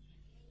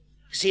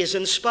 as he is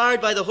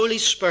inspired by the Holy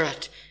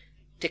Spirit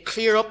to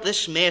clear up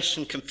this mess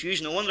and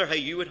confusion. I wonder how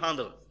you would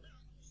handle it.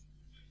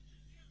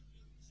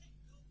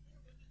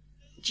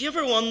 Do you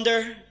ever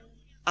wonder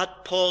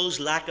at Paul's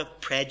lack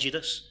of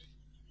prejudice?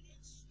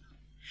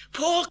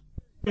 Paul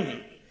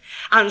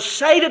and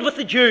sided with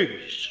the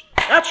Jews.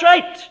 That's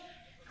right.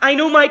 I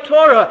know my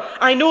Torah.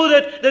 I know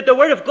that the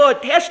Word of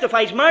God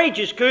testifies marriage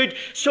is good,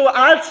 so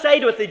I'll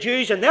side with the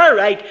Jews and they're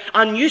right,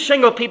 and you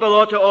single people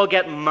ought to all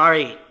get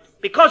married.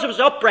 Because of his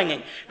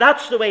upbringing.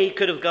 That's the way he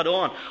could have got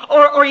on.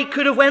 Or he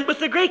could have went with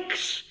the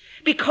Greeks.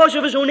 Because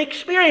of his own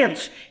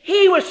experience.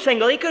 He was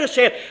single. He could have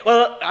said,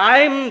 well,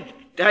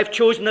 I've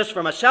chosen this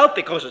for myself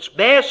because it's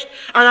best,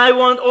 and I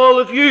want all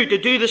of you to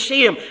do the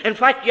same. In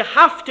fact, you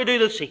have to do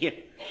the same.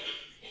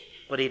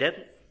 But he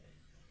didn't.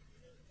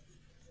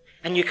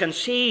 And you can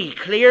see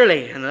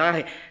clearly, and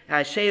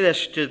I say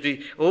this to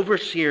the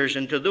overseers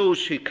and to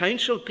those who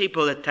counsel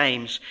people at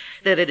times,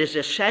 that it is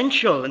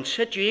essential in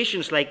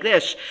situations like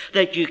this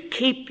that you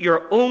keep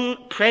your own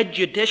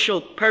prejudicial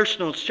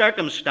personal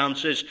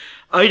circumstances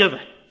out of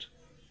it.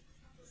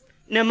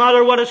 No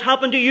matter what has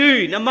happened to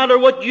you, no matter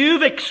what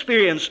you've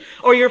experienced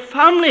or your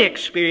family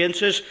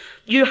experiences,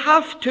 you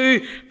have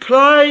to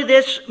plough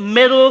this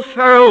middle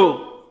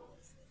furrow.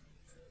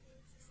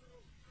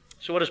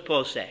 So what does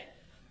Paul say?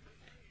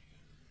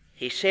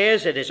 He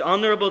says it is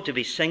honourable to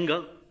be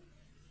single.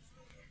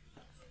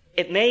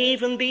 It may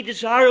even be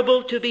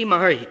desirable to be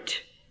married.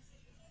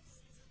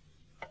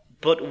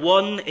 But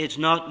one is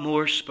not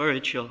more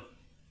spiritual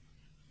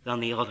than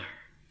the other.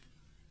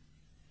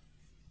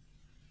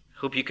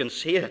 Hope you can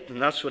see it,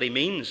 and that's what he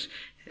means.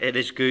 It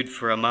is good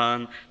for a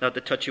man not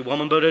to touch a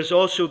woman, but it is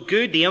also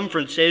good, the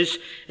inference is,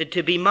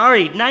 to be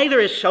married. Neither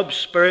is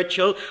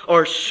sub-spiritual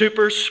or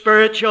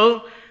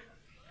super-spiritual.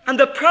 And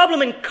the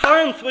problem in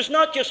Corinth was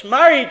not just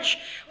marriage,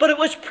 but it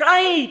was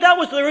pride. That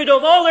was the root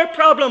of all their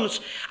problems.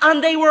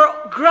 And they were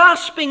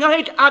grasping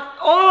out at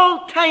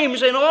all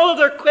times in all of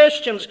their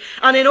questions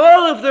and in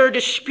all of their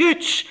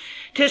disputes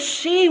to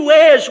see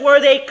ways where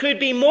they could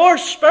be more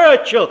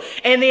spiritual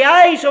in the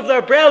eyes of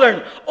their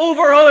brethren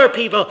over other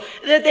people,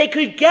 that they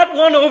could get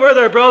one over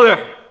their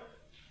brother.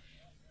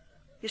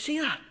 You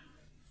see that?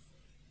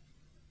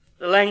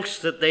 The lengths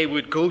that they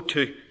would go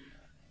to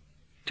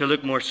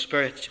look more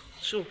spiritual.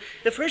 So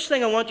the first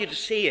thing I want you to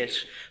see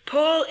is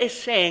Paul is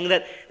saying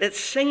that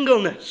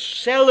singleness,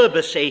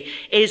 celibacy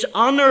is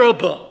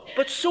honourable,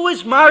 but so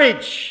is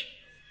marriage.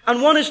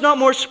 And one is not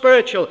more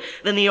spiritual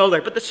than the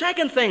other. But the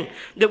second thing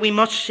that we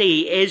must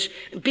see is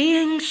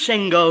being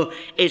single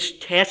is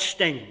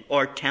testing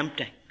or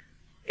tempting.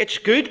 It's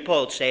good,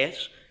 Paul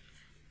says,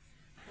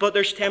 but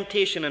there's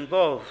temptation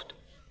involved.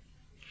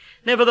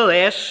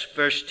 Nevertheless,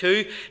 verse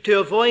 2, to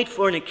avoid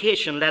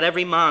fornication, let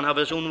every man have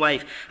his own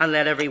wife, and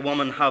let every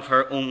woman have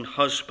her own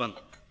husband.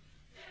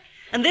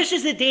 And this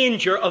is the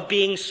danger of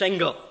being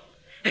single,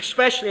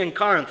 especially in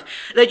Corinth,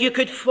 that you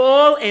could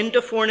fall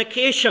into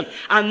fornication.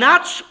 And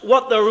that's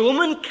what the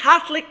Roman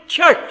Catholic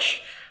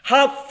Church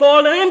have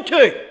fallen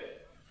into.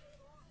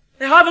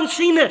 They haven't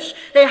seen this.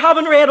 They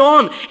haven't read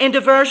on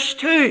into verse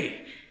 2.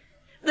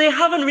 They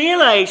haven't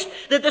realized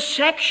that the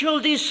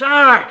sexual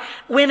desire,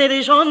 when it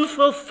is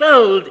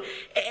unfulfilled,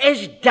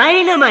 is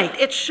dynamite.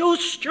 It's so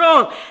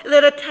strong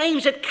that at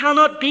times it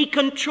cannot be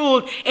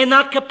controlled in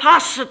that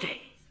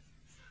capacity.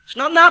 It's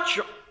not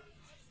natural.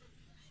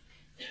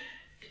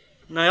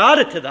 Now,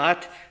 added to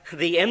that,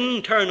 the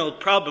internal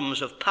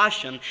problems of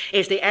passion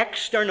is the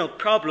external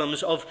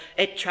problems of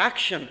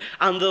attraction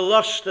and the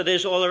lust that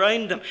is all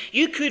around them.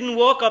 You couldn't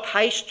walk up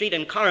High Street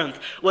in Corinth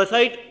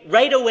without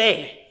right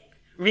away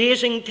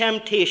raising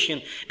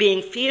temptation, being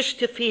face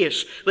to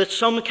face with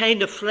some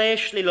kind of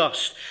fleshly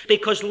lust,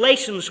 because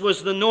license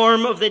was the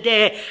norm of the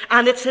day.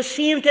 And it's the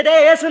same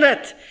today, isn't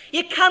it?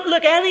 You can't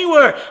look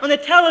anywhere on the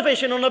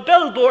television, on a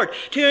billboard,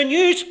 to a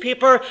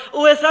newspaper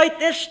without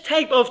this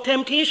type of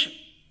temptation.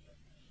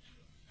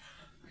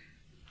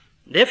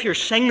 And if you're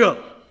single,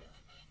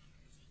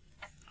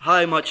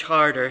 how much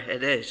harder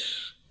it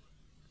is.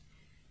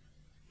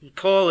 And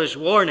Paul is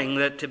warning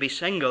that to be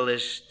single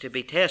is to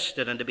be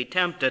tested and to be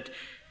tempted.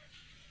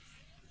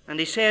 And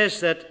he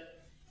says that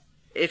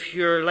if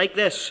you're like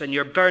this and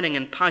you're burning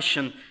in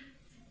passion,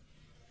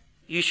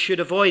 you should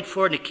avoid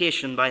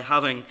fornication by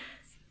having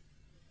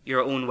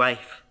your own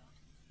wife.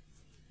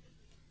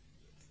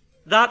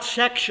 That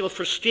sexual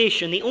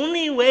frustration, the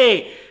only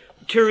way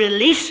to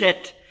release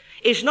it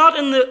is not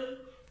in the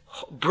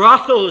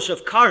brothels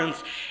of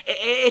Corinth.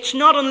 It's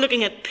not on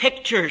looking at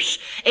pictures.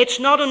 It's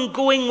not on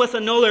going with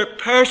another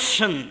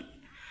person.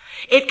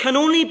 It can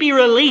only be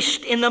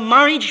released in the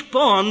marriage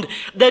bond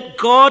that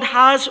God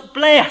has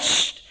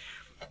blessed.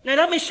 Now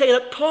let me say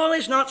that Paul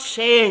is not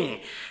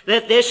saying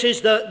that this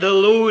is the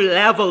low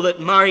level that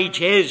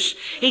marriage is.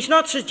 He's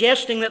not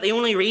suggesting that the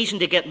only reason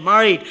to get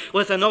married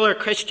with another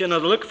Christian or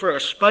look for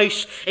a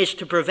spouse is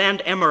to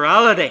prevent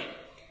immorality.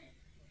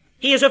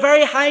 He has a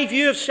very high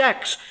view of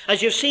sex,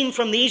 as you've seen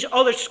from these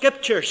other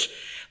scriptures.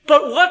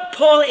 But what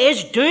Paul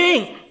is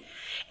doing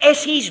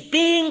is he's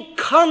being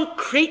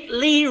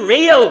concretely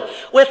real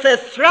with the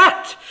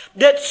threat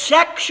that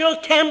sexual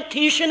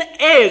temptation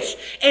is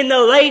in the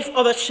life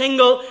of a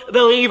single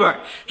believer.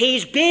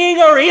 He's being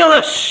a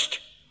realist.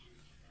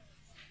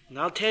 And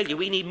I'll tell you,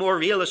 we need more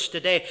realists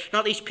today.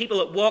 Not these people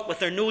that walk with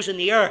their nose in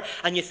the air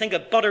and you think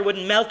that butter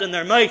wouldn't melt in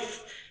their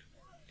mouth.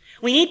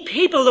 We need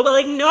people that will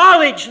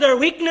acknowledge their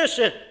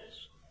weaknesses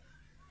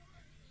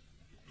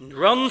and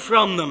run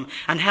from them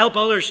and help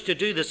others to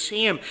do the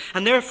same.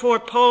 And therefore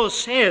Paul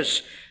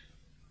says,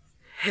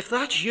 if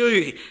that's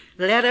you,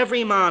 let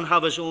every man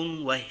have his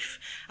own wife,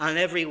 and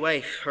every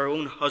wife her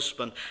own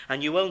husband.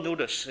 And you will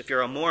notice, if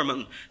you're a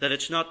Mormon, that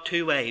it's not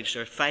 2 wives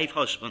or 5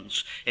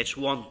 husbands. It's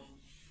one.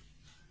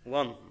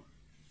 One.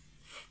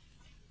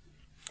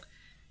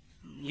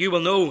 You will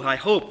know, I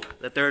hope,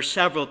 that there are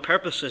several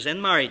purposes in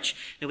marriage.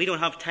 Now, we don't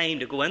have time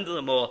to go into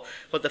them all,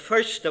 but the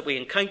first that we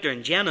encounter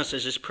in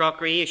Genesis is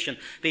procreation.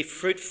 Be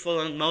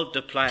fruitful and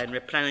multiply and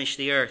replenish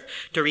the earth,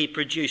 to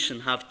reproduce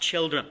and have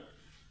children.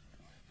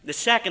 The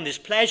second is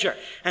pleasure.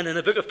 And in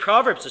the book of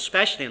Proverbs,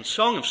 especially in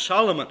Song of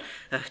Solomon,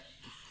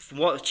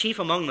 chief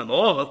among them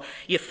all,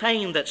 you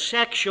find that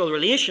sexual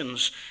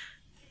relations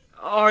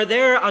are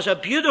there as a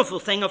beautiful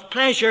thing of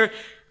pleasure.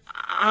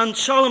 And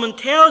Solomon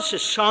tells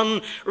his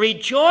son,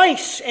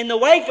 rejoice in the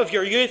wife of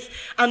your youth.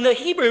 And the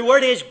Hebrew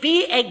word is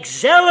be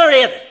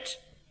exhilarated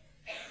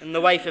in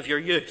the wife of your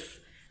youth.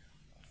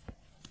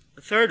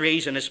 The third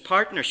reason is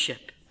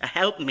partnership, a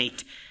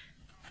helpmeet.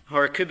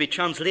 Or it could be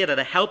translated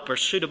a helper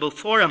suitable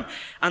for him.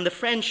 And the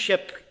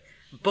friendship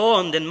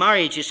bond in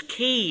marriage is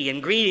key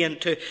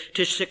ingredient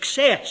to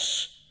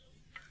success.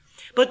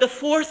 But the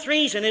fourth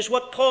reason is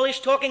what Paul is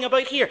talking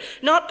about here.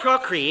 Not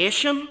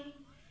procreation,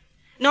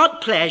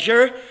 not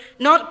pleasure,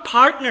 not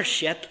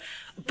partnership,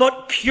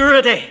 but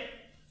purity.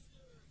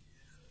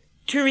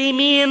 To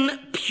remain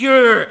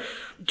pure.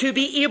 To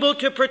be able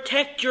to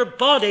protect your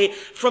body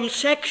from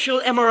sexual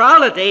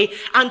immorality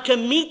and to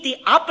meet the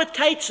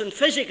appetites and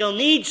physical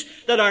needs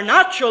that are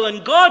natural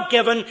and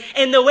God-given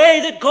in the way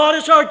that God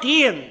has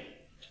ordained.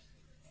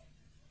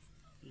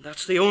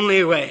 That's the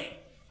only way.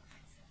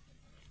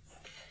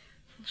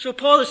 So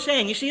Paul is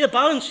saying, you see the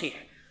balance here.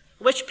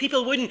 I wish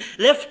people wouldn't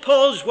lift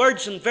Paul's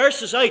words and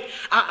verses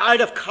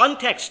out of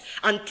context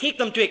and take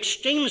them to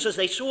extremes as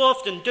they so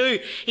often do.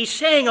 He's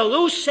saying,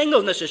 although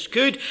singleness is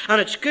good,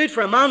 and it's good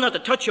for a man not to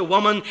touch a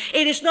woman,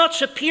 it is not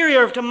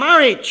superior to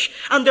marriage.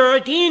 And there are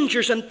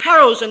dangers and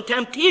perils and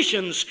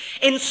temptations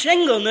in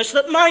singleness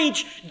that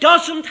marriage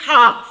doesn't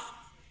have.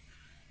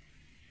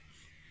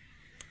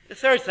 The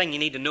third thing you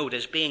need to note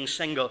is being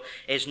single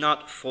is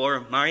not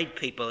for married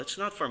people. It's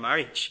not for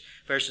marriage.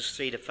 Verses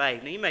 3 to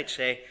 5. Now you might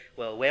say,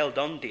 well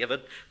done,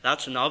 David.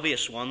 That's an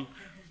obvious one.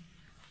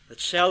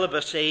 That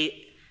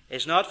celibacy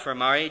is not for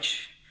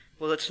marriage.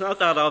 Well, it's not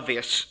that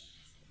obvious.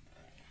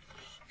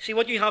 See,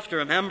 what you have to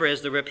remember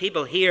is there were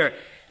people here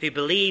who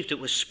believed it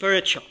was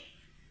spiritual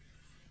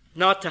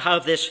not to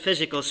have this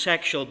physical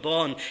sexual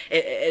bond.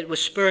 It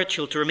was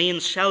spiritual to remain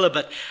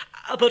celibate.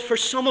 But for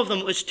some of them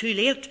it was too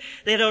late.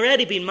 They had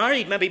already been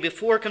married, maybe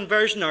before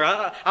conversion or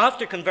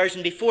after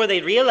conversion, before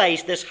they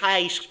realized this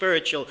high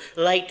spiritual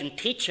light and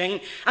teaching,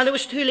 and it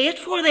was too late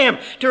for them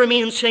to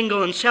remain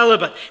single and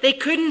celibate. They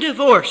couldn't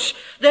divorce.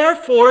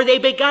 Therefore, they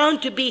began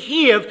to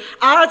behave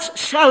as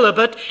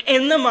celibate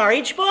in the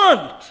marriage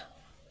bond.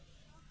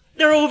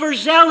 Their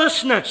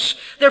overzealousness,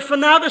 their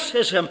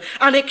fanaticism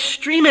and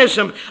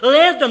extremism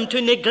led them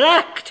to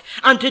neglect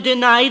and to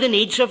deny the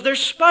needs of their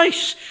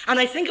spouse. And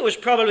I think it was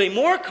probably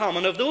more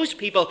common of those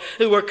people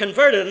who were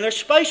converted and their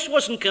spouse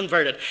wasn't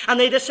converted. And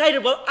they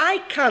decided, well, I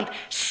can't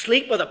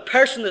sleep with a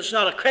person that's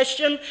not a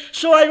Christian,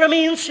 so I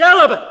remain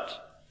celibate.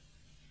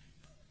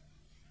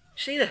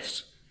 See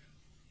this?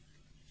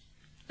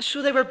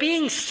 So they were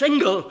being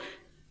single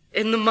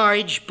in the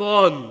marriage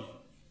bond.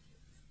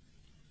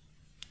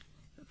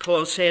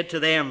 Paul said to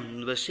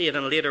them, we'll see it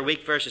in a later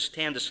week, verses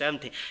 10 to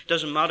 17, it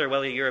doesn't matter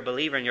whether you're a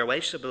believer and your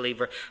wife's a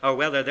believer, or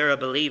whether they're a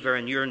believer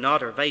and you're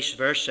not, or vice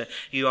versa.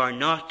 You are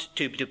not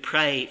to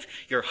deprive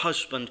your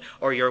husband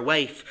or your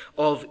wife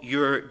of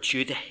your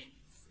duty.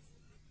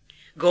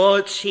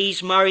 God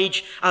sees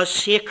marriage as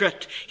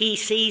sacred. He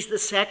sees the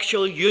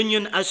sexual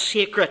union as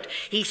sacred.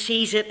 He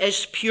sees it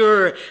as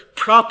pure,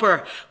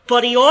 proper.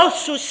 But he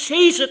also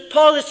sees it,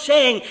 Paul is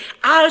saying,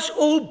 as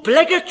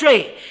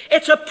obligatory.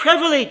 It's a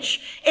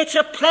privilege. It's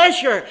a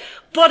pleasure.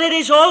 But it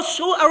is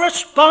also a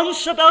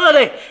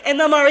responsibility in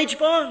the marriage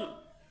bond.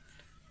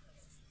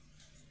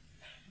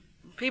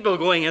 People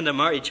going into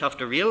marriage have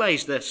to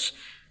realize this.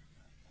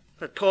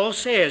 But Paul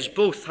says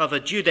both have a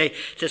duty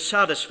to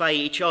satisfy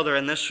each other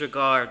in this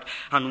regard.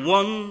 And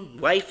one,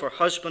 wife or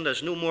husband,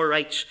 has no more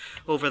rights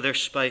over their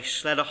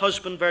spouse. Let a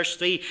husband, verse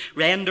 3,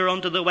 render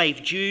unto the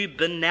wife due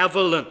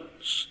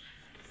benevolence.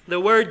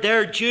 The word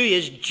there, due,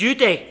 is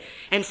duty.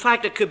 In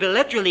fact, it could be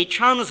literally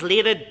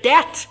translated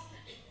debt.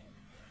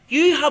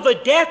 You have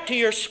a debt to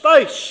your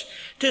spouse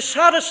to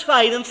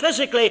satisfy them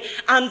physically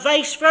and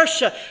vice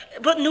versa.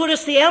 But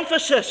notice the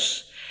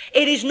emphasis.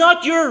 It is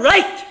not your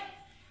right.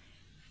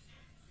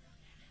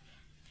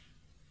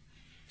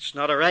 It's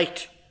not a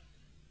right.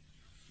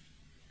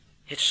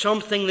 It's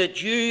something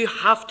that you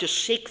have to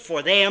seek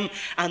for them,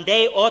 and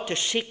they ought to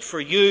seek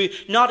for you,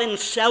 not in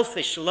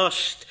selfish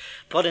lust,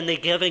 but in the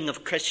giving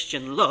of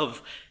Christian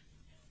love.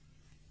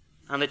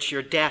 And it's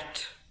your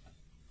debt.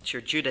 It's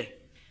your duty.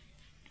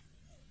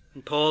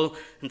 And Paul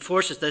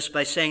enforces this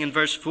by saying in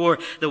verse 4,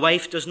 the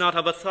wife does not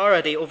have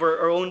authority over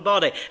her own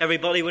body.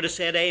 Everybody would have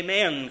said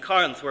amen in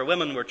Corinth, where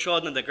women were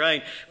trodden on the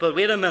ground. But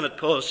wait a minute,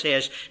 Paul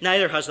says,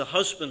 neither has the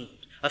husband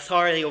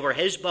authority over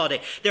his body.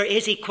 There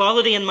is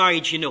equality in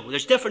marriage, you know.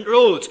 There's different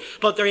roles,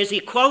 but there is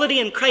equality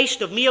in Christ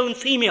of male and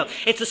female.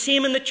 It's the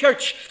same in the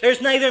church.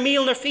 There's neither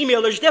male nor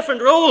female. There's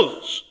different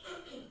roles.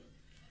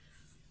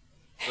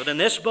 But in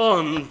this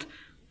bond,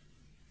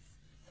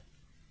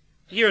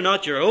 you're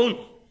not your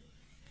own.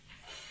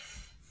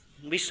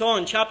 We saw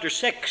in chapter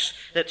 6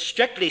 that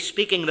strictly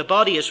speaking the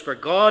body is for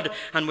God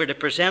and we're to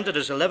present it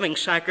as a living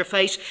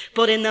sacrifice.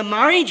 But in the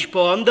marriage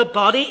bond, the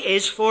body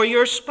is for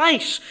your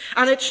spouse.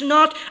 And it's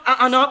not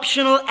an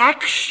optional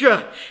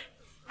extra.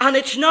 And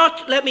it's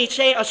not, let me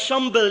say, as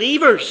some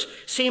believers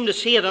seem to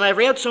see it. And I've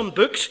read some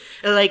books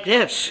like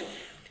this,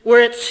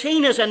 where it's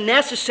seen as a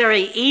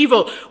necessary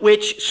evil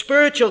which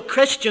spiritual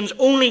Christians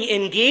only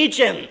engage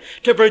in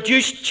to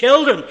produce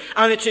children.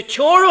 And it's a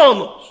chore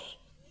almost.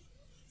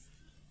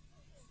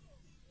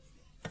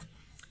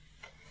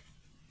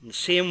 In the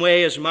same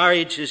way as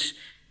marriage is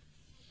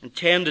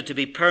intended to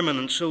be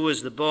permanent, so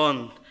is the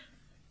bond,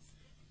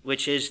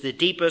 which is the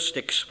deepest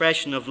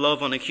expression of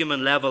love on a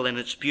human level in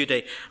its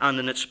beauty and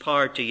in its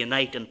power to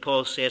unite. And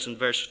Paul says in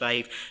verse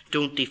 5,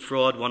 don't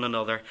defraud one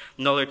another.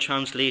 Another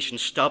translation,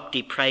 stop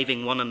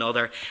depriving one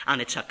another.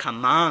 And it's a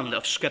command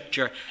of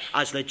Scripture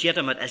as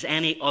legitimate as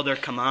any other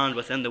command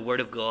within the Word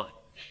of God.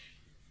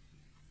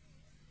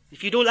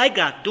 If you don't like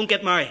that, don't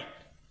get married.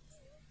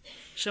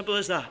 Simple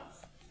as that.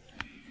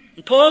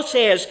 And Paul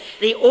says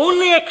the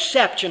only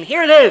exception,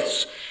 here it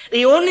is,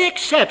 the only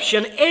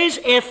exception is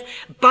if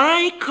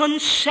by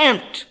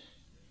consent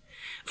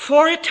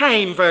for a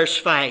time, verse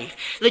 5,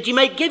 that you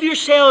might give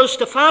yourselves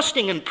to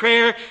fasting and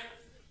prayer,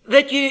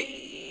 that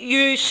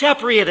you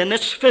separate in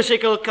this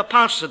physical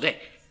capacity.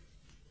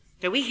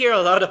 Now we hear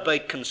a lot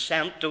about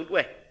consent, don't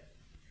we?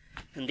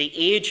 And the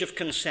age of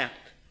consent.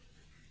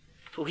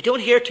 But we don't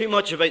hear too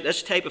much about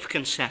this type of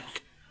consent,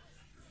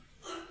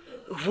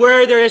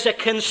 where there is a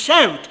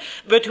consent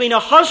between a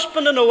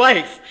husband and a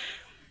wife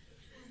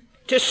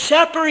to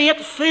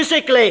separate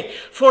physically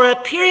for a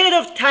period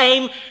of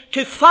time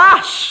to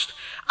fast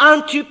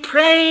and to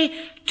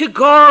pray to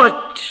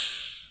God.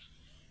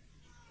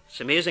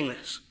 It's amazing,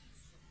 this.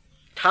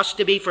 It has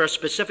to be for a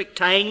specific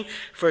time,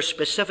 for a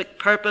specific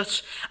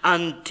purpose,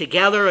 and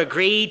together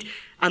agreed.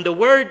 And the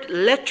word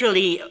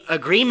literally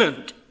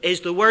agreement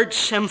is the word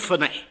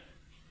symphony.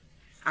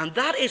 And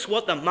that is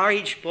what the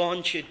marriage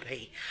bond should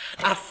be.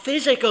 A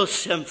physical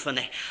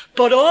symphony,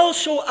 but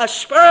also a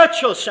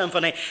spiritual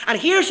symphony. And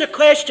here's a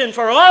question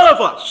for all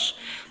of us.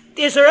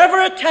 Is there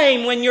ever a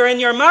time when you're in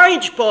your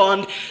marriage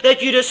bond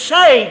that you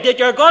decide that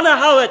you're going to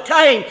have a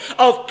time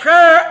of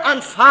prayer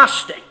and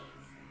fasting?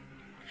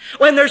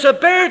 When there's a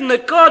burden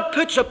that God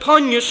puts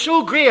upon you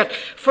so great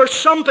for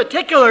some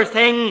particular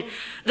thing,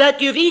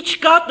 that you've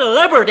each got the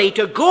liberty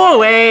to go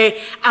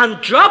away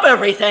and drop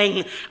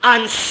everything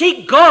and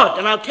seek God.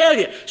 And I'll tell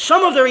you,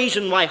 some of the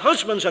reason why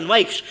husbands and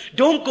wives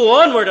don't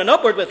go onward and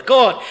upward with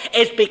God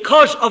is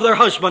because of their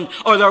husband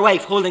or their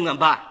wife holding them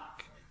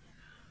back.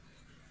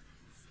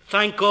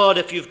 Thank God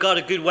if you've got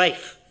a good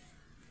wife.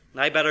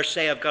 I better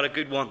say I've got a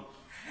good one.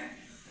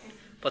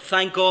 But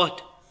thank God.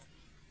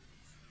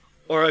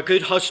 Or a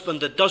good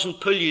husband that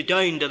doesn't pull you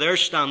down to their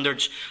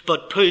standards,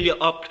 but pull you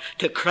up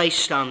to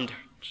Christ's standards.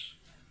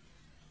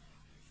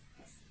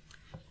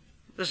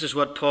 This is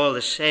what Paul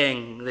is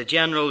saying. The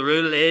general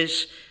rule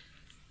is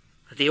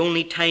that the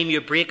only time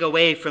you break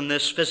away from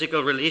this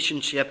physical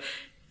relationship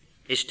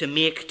is to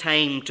make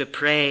time to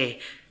pray,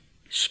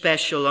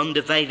 special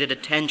undivided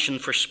attention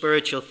for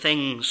spiritual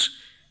things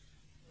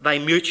by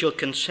mutual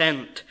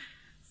consent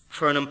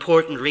for an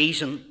important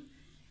reason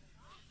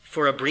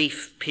for a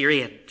brief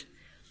period.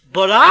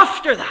 But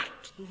after that,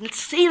 let's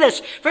see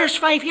this. Verse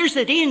 5, here's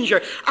the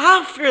danger.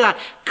 After that,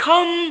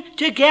 come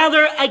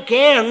together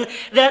again,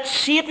 that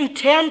Satan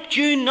tempt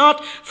you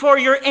not for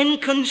your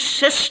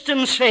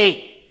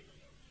inconsistency.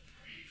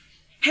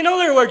 In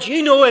other words,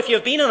 you know, if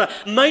you've been on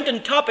a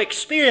mountaintop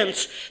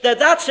experience, that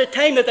that's a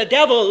time that the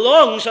devil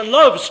longs and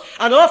loves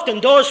and often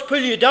does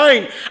pull you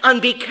down.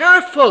 And be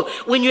careful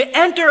when you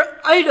enter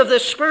out of the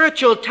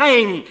spiritual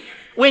time,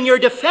 when your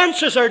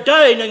defenses are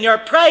down and your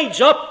pride's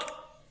up,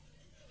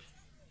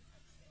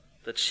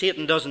 that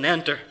Satan doesn't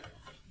enter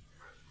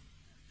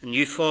and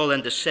you fall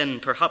into sin,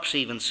 perhaps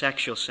even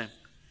sexual sin.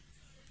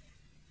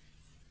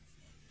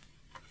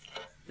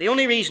 The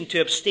only reason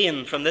to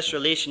abstain from this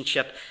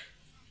relationship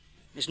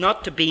is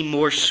not to be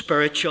more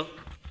spiritual.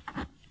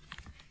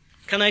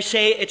 Can I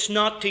say it's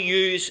not to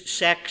use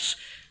sex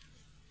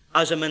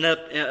as a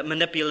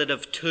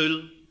manipulative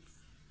tool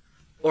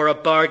or a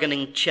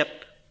bargaining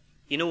chip?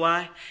 You know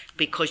why?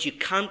 Because you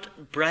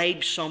can't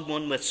bribe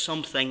someone with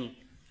something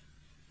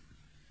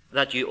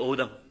that you owe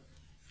them.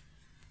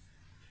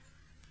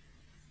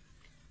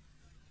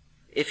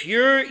 if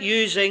you're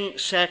using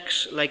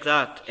sex like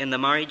that in the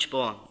marriage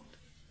bond,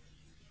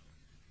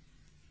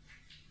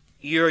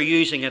 you're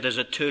using it as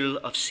a tool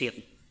of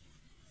Satan.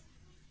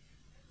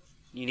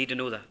 You need to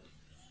know that.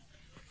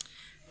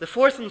 The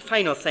fourth and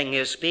final thing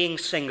is being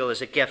single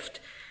is a gift.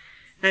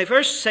 Now,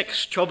 verse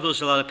 6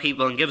 troubles a lot of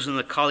people and gives them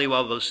the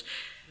collywobbles,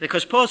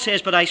 because Paul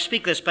says, but I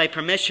speak this by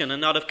permission and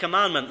not of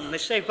commandment. And they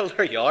say, well,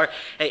 there you are.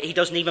 He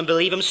doesn't even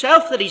believe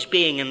himself that he's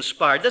being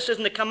inspired. This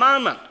isn't a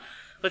commandment.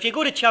 But if you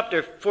go to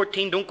chapter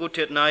 14, don't go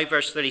to it now,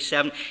 verse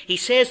 37, he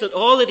says that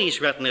all that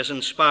he's written is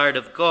inspired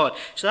of God.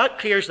 So that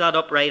clears that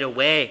up right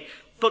away.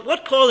 But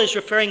what Paul is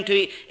referring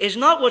to is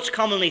not what's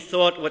commonly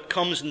thought what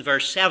comes in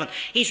verse 7.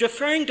 He's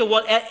referring to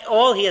what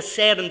all he has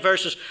said in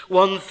verses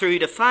 1 through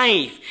to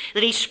 5.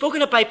 That he's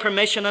spoken it by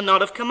permission and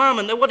not of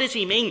commandment. Now what does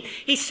he mean?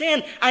 He's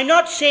saying, I'm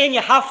not saying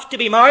you have to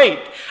be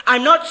married.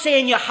 I'm not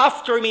saying you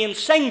have to remain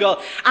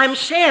single. I'm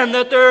saying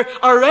that there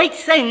are right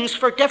things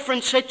for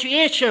different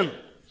situations.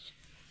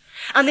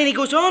 And then he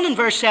goes on in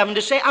verse 7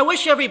 to say, I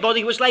wish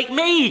everybody was like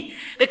me,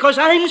 because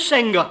I'm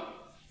single.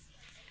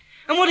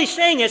 And what he's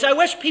saying is, I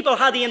wish people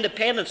had the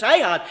independence I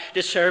had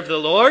to serve the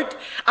Lord.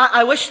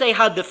 I wish they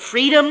had the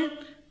freedom.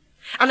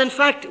 And in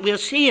fact, we'll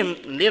see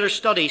in later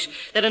studies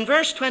that in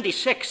verse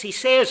 26, he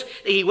says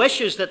that he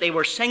wishes that they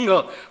were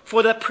single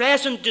for the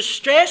present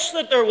distress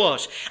that there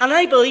was. And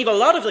I believe a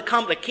lot of the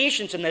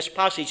complications in this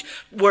passage,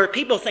 where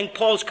people think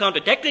Paul's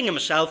contradicting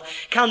himself,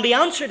 can be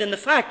answered in the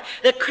fact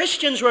that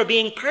Christians were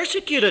being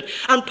persecuted.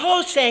 And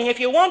Paul's saying, if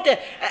you want to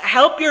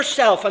help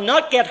yourself and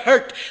not get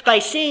hurt by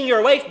seeing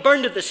your wife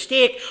burned at the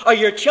stake or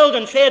your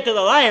children fed to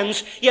the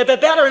lions, you'd be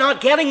better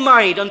not getting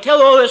married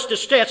until all this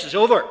distress is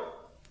over.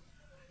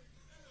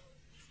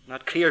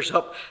 That clears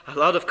up a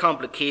lot of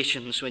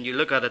complications when you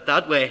look at it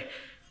that way.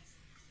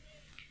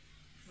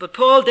 But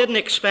Paul didn't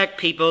expect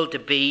people to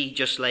be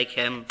just like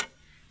him.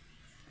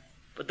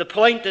 But the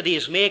point that he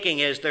is making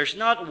is there's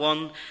not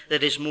one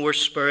that is more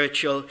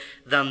spiritual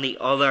than the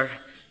other.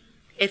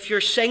 If you're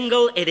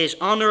single, it is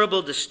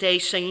honourable to stay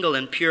single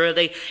in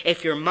purity.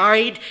 If you're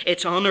married,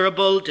 it's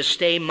honourable to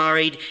stay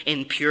married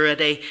in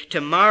purity.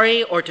 To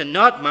marry or to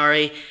not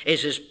marry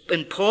is,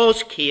 in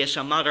Paul's case,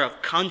 a matter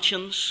of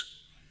conscience,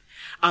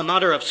 a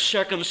matter of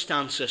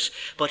circumstances.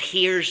 But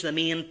here's the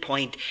main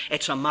point.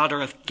 It's a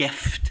matter of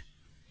gift.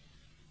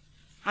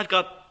 I've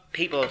got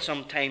people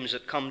sometimes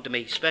that come to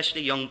me, especially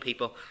young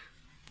people,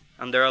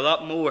 and they're a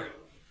lot more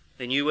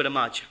than you would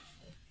imagine.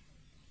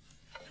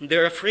 And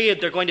they're afraid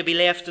they're going to be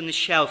left on the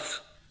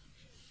shelf.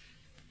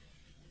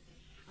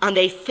 And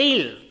they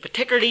feel,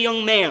 particularly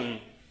young men,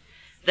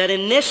 that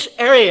in this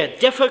area,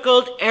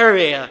 difficult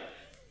area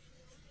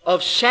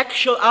of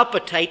sexual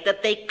appetite,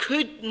 that they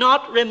could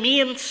not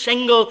remain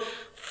single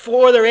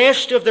for the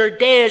rest of their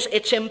days.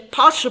 It's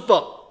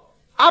impossible.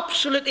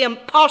 Absolutely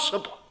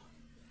impossible.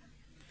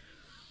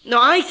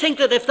 Now, I think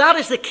that if that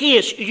is the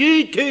case,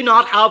 you do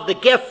not have the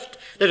gift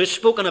that is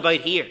spoken about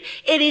here.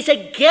 It is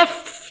a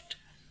gift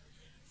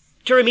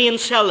to remain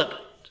celibate.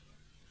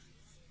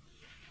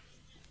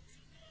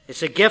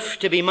 It's a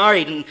gift to be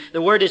married, and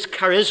the word is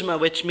charisma,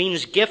 which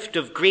means gift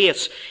of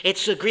grace.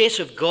 It's the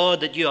grace of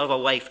God that you have a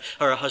wife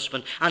or a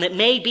husband. And it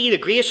may be the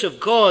grace of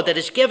God that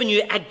has given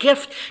you a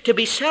gift to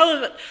be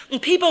celibate.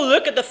 And people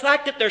look at the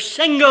fact that they're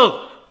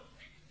single.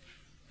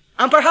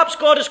 And perhaps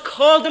God has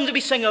called them to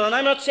be single. And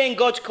I'm not saying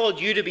God's called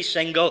you to be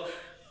single.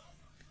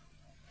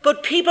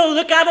 But people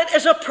look at it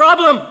as a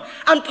problem.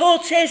 And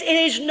Paul says it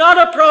is not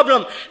a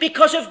problem.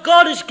 Because if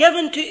God has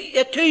given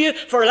it to you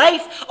for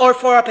life or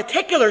for a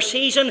particular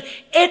season,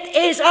 it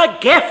is a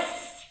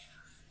gift.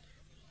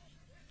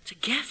 It's a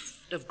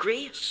gift of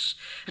grace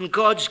and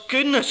God's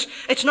goodness.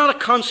 It's not a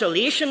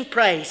consolation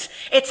prize.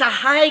 It's a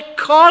high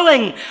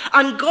calling.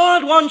 And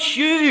God wants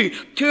you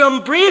to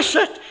embrace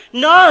it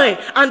now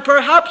and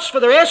perhaps for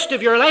the rest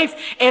of your life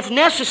if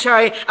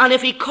necessary. And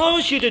if He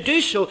calls you to do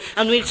so,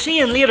 and we'll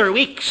see in later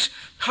weeks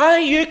how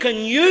you can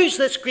use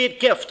this great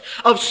gift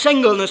of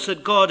singleness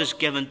that God has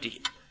given to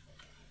you.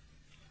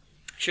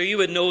 Sure, you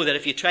would know that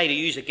if you try to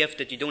use a gift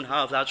that you don't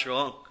have, that's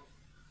wrong.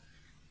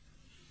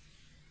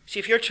 See,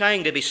 if you're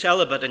trying to be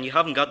celibate and you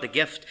haven't got the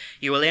gift,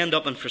 you will end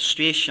up in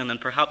frustration and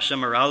perhaps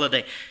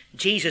immorality.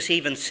 Jesus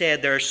even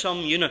said there are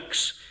some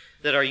eunuchs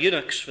that are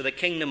eunuchs for the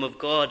kingdom of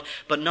God,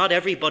 but not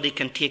everybody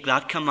can take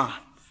that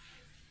command.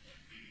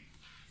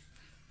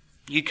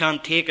 You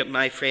can't take it,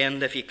 my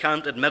friend, if you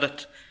can't admit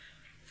it.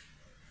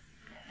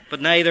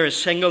 But neither is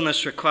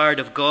singleness required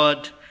of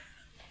God.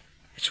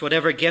 It's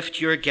whatever gift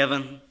you're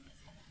given.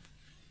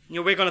 You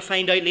know, we're going to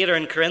find out later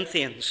in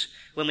Corinthians,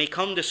 when we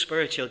come to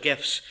spiritual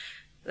gifts,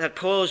 that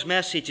Paul's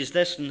message is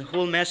this, and the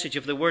whole message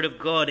of the Word of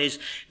God is,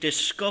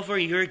 discover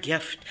your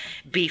gift,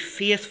 be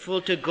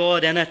faithful to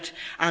God in it,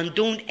 and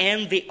don't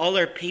envy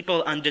other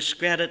people and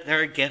discredit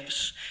their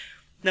gifts.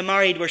 The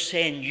married were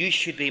saying, you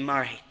should be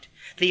married.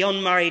 The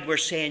unmarried were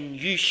saying,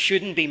 you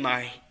shouldn't be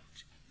married.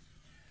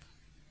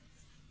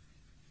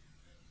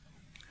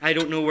 I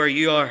don't know where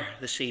you are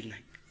this evening.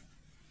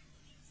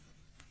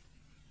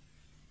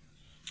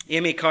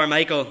 Amy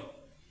Carmichael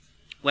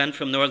went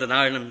from Northern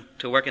Ireland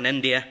to work in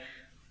India.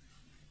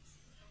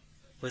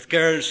 with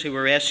girls who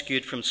were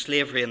rescued from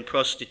slavery and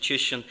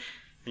prostitution,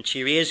 and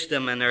she raised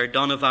them in her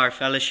Donavar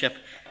fellowship.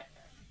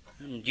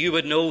 And you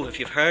would know, if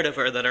you've heard of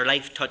her, that her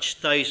life touched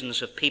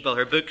thousands of people.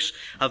 Her books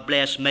have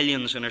blessed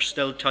millions and are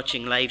still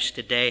touching lives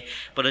today.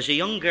 But as a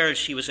young girl,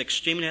 she was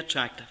extremely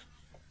attractive.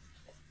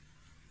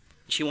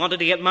 She wanted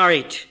to get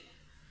married.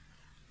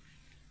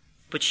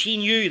 But she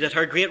knew that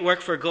her great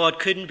work for God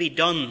couldn't be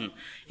done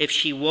if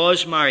she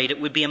was married. It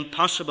would be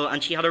impossible.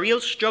 And she had a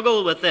real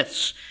struggle with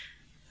this.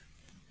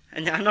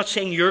 And I'm not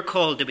saying you're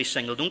called to be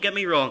single, don't get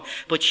me wrong.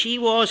 But she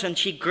was, and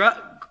she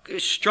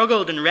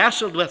struggled and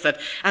wrestled with it.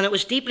 And it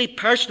was deeply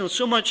personal,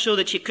 so much so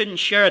that she couldn't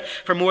share it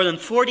for more than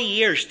 40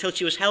 years till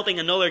she was helping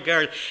another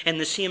girl in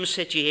the same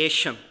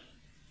situation.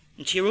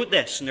 And she wrote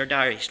this in her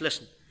diaries.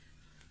 Listen.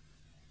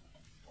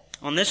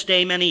 On this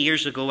day many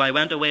years ago, I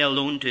went away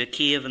alone to a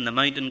cave in the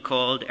mountain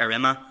called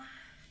Erima.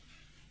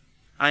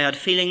 I had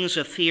feelings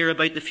of fear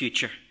about the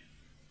future.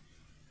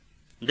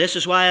 This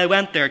is why I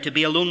went there, to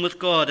be alone with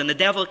God. And the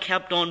devil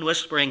kept on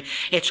whispering,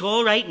 it's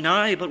all right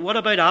now, but what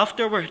about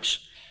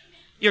afterwards?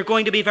 You're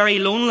going to be very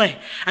lonely.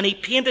 And he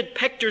painted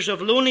pictures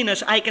of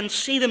loneliness. I can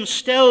see them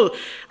still.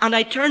 And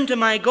I turned to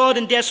my God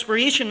in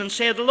desperation and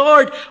said,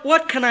 Lord,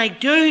 what can I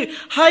do?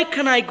 How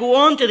can I go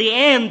on to the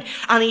end?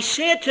 And he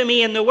said to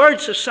me in the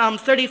words of Psalm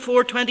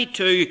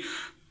 34:22,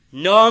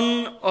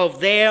 none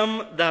of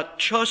them that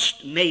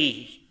trust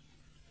me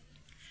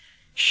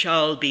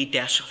shall be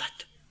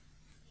desolate.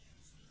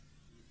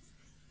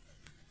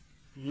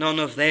 None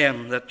of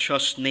them that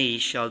trust me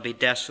shall be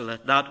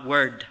desolate. That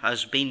word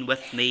has been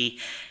with me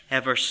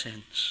ever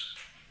since.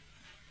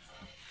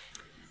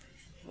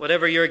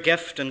 Whatever your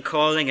gift and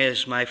calling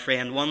is, my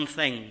friend, one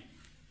thing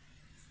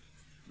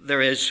there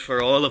is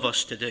for all of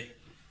us to do.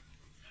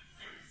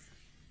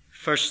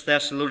 1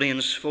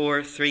 Thessalonians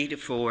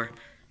 4:3-4.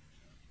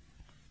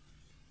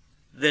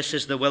 This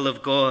is the will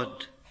of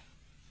God,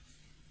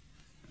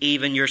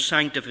 even your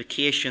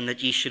sanctification,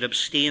 that ye should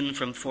abstain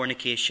from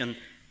fornication,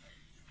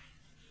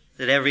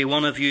 that every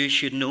one of you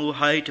should know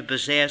how to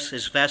possess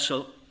his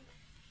vessel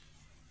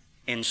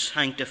in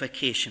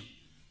sanctification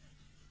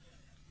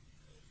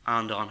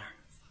and honour.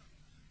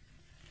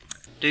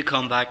 Do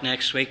come back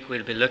next week.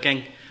 We'll be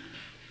looking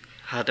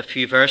at a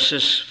few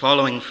verses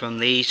following from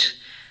these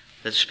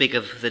that speak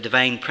of the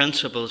divine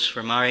principles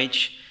for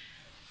marriage.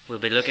 We'll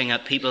be looking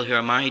at people who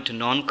are married to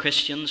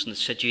non-Christians and the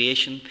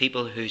situation,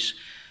 people whose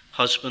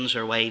husbands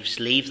or wives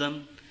leave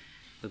them.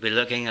 We'll be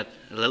looking at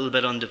a little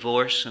bit on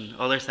divorce and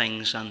other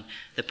things and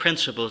the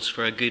principles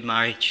for a good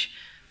marriage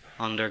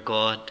under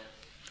God.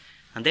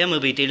 And then we'll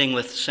be dealing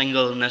with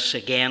singleness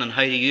again and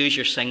how to use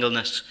your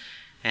singleness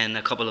in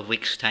a couple of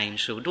weeks' time.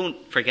 So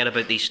don't forget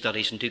about these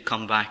studies and do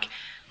come back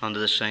under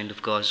the sound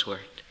of God's word.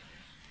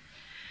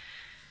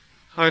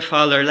 Our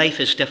Father, life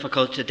is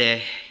difficult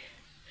today,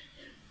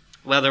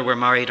 whether we're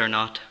married or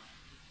not.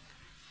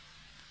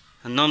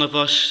 And none of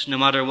us, no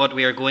matter what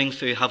we are going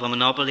through, have a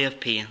monopoly of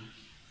pain.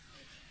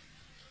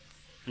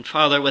 And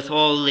Father, with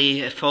all the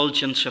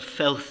effulgence of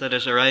filth that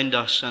is around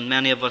us, and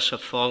many of us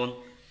have fallen,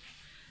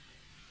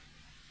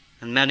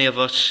 and many of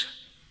us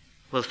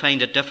will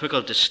find it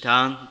difficult to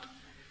stand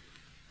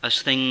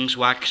as things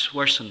wax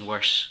worse and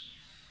worse.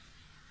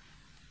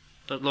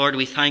 But Lord,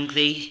 we thank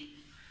Thee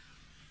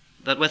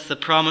that with the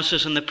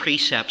promises and the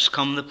precepts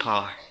come the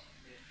power.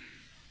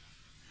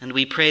 And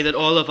we pray that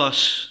all of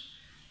us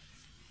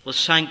will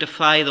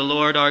sanctify the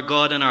Lord our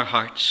God in our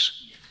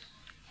hearts,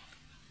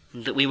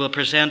 and that we will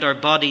present our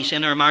bodies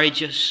in our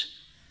marriages,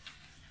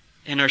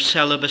 in our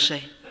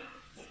celibacy,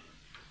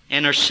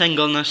 in our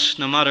singleness,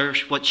 no matter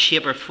what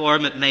shape or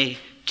form it may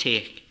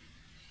take,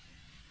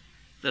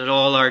 that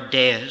all our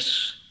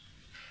days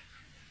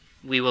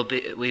we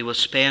will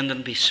spend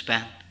and be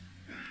spent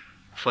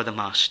for the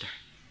Master.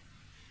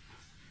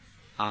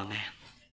 Amen.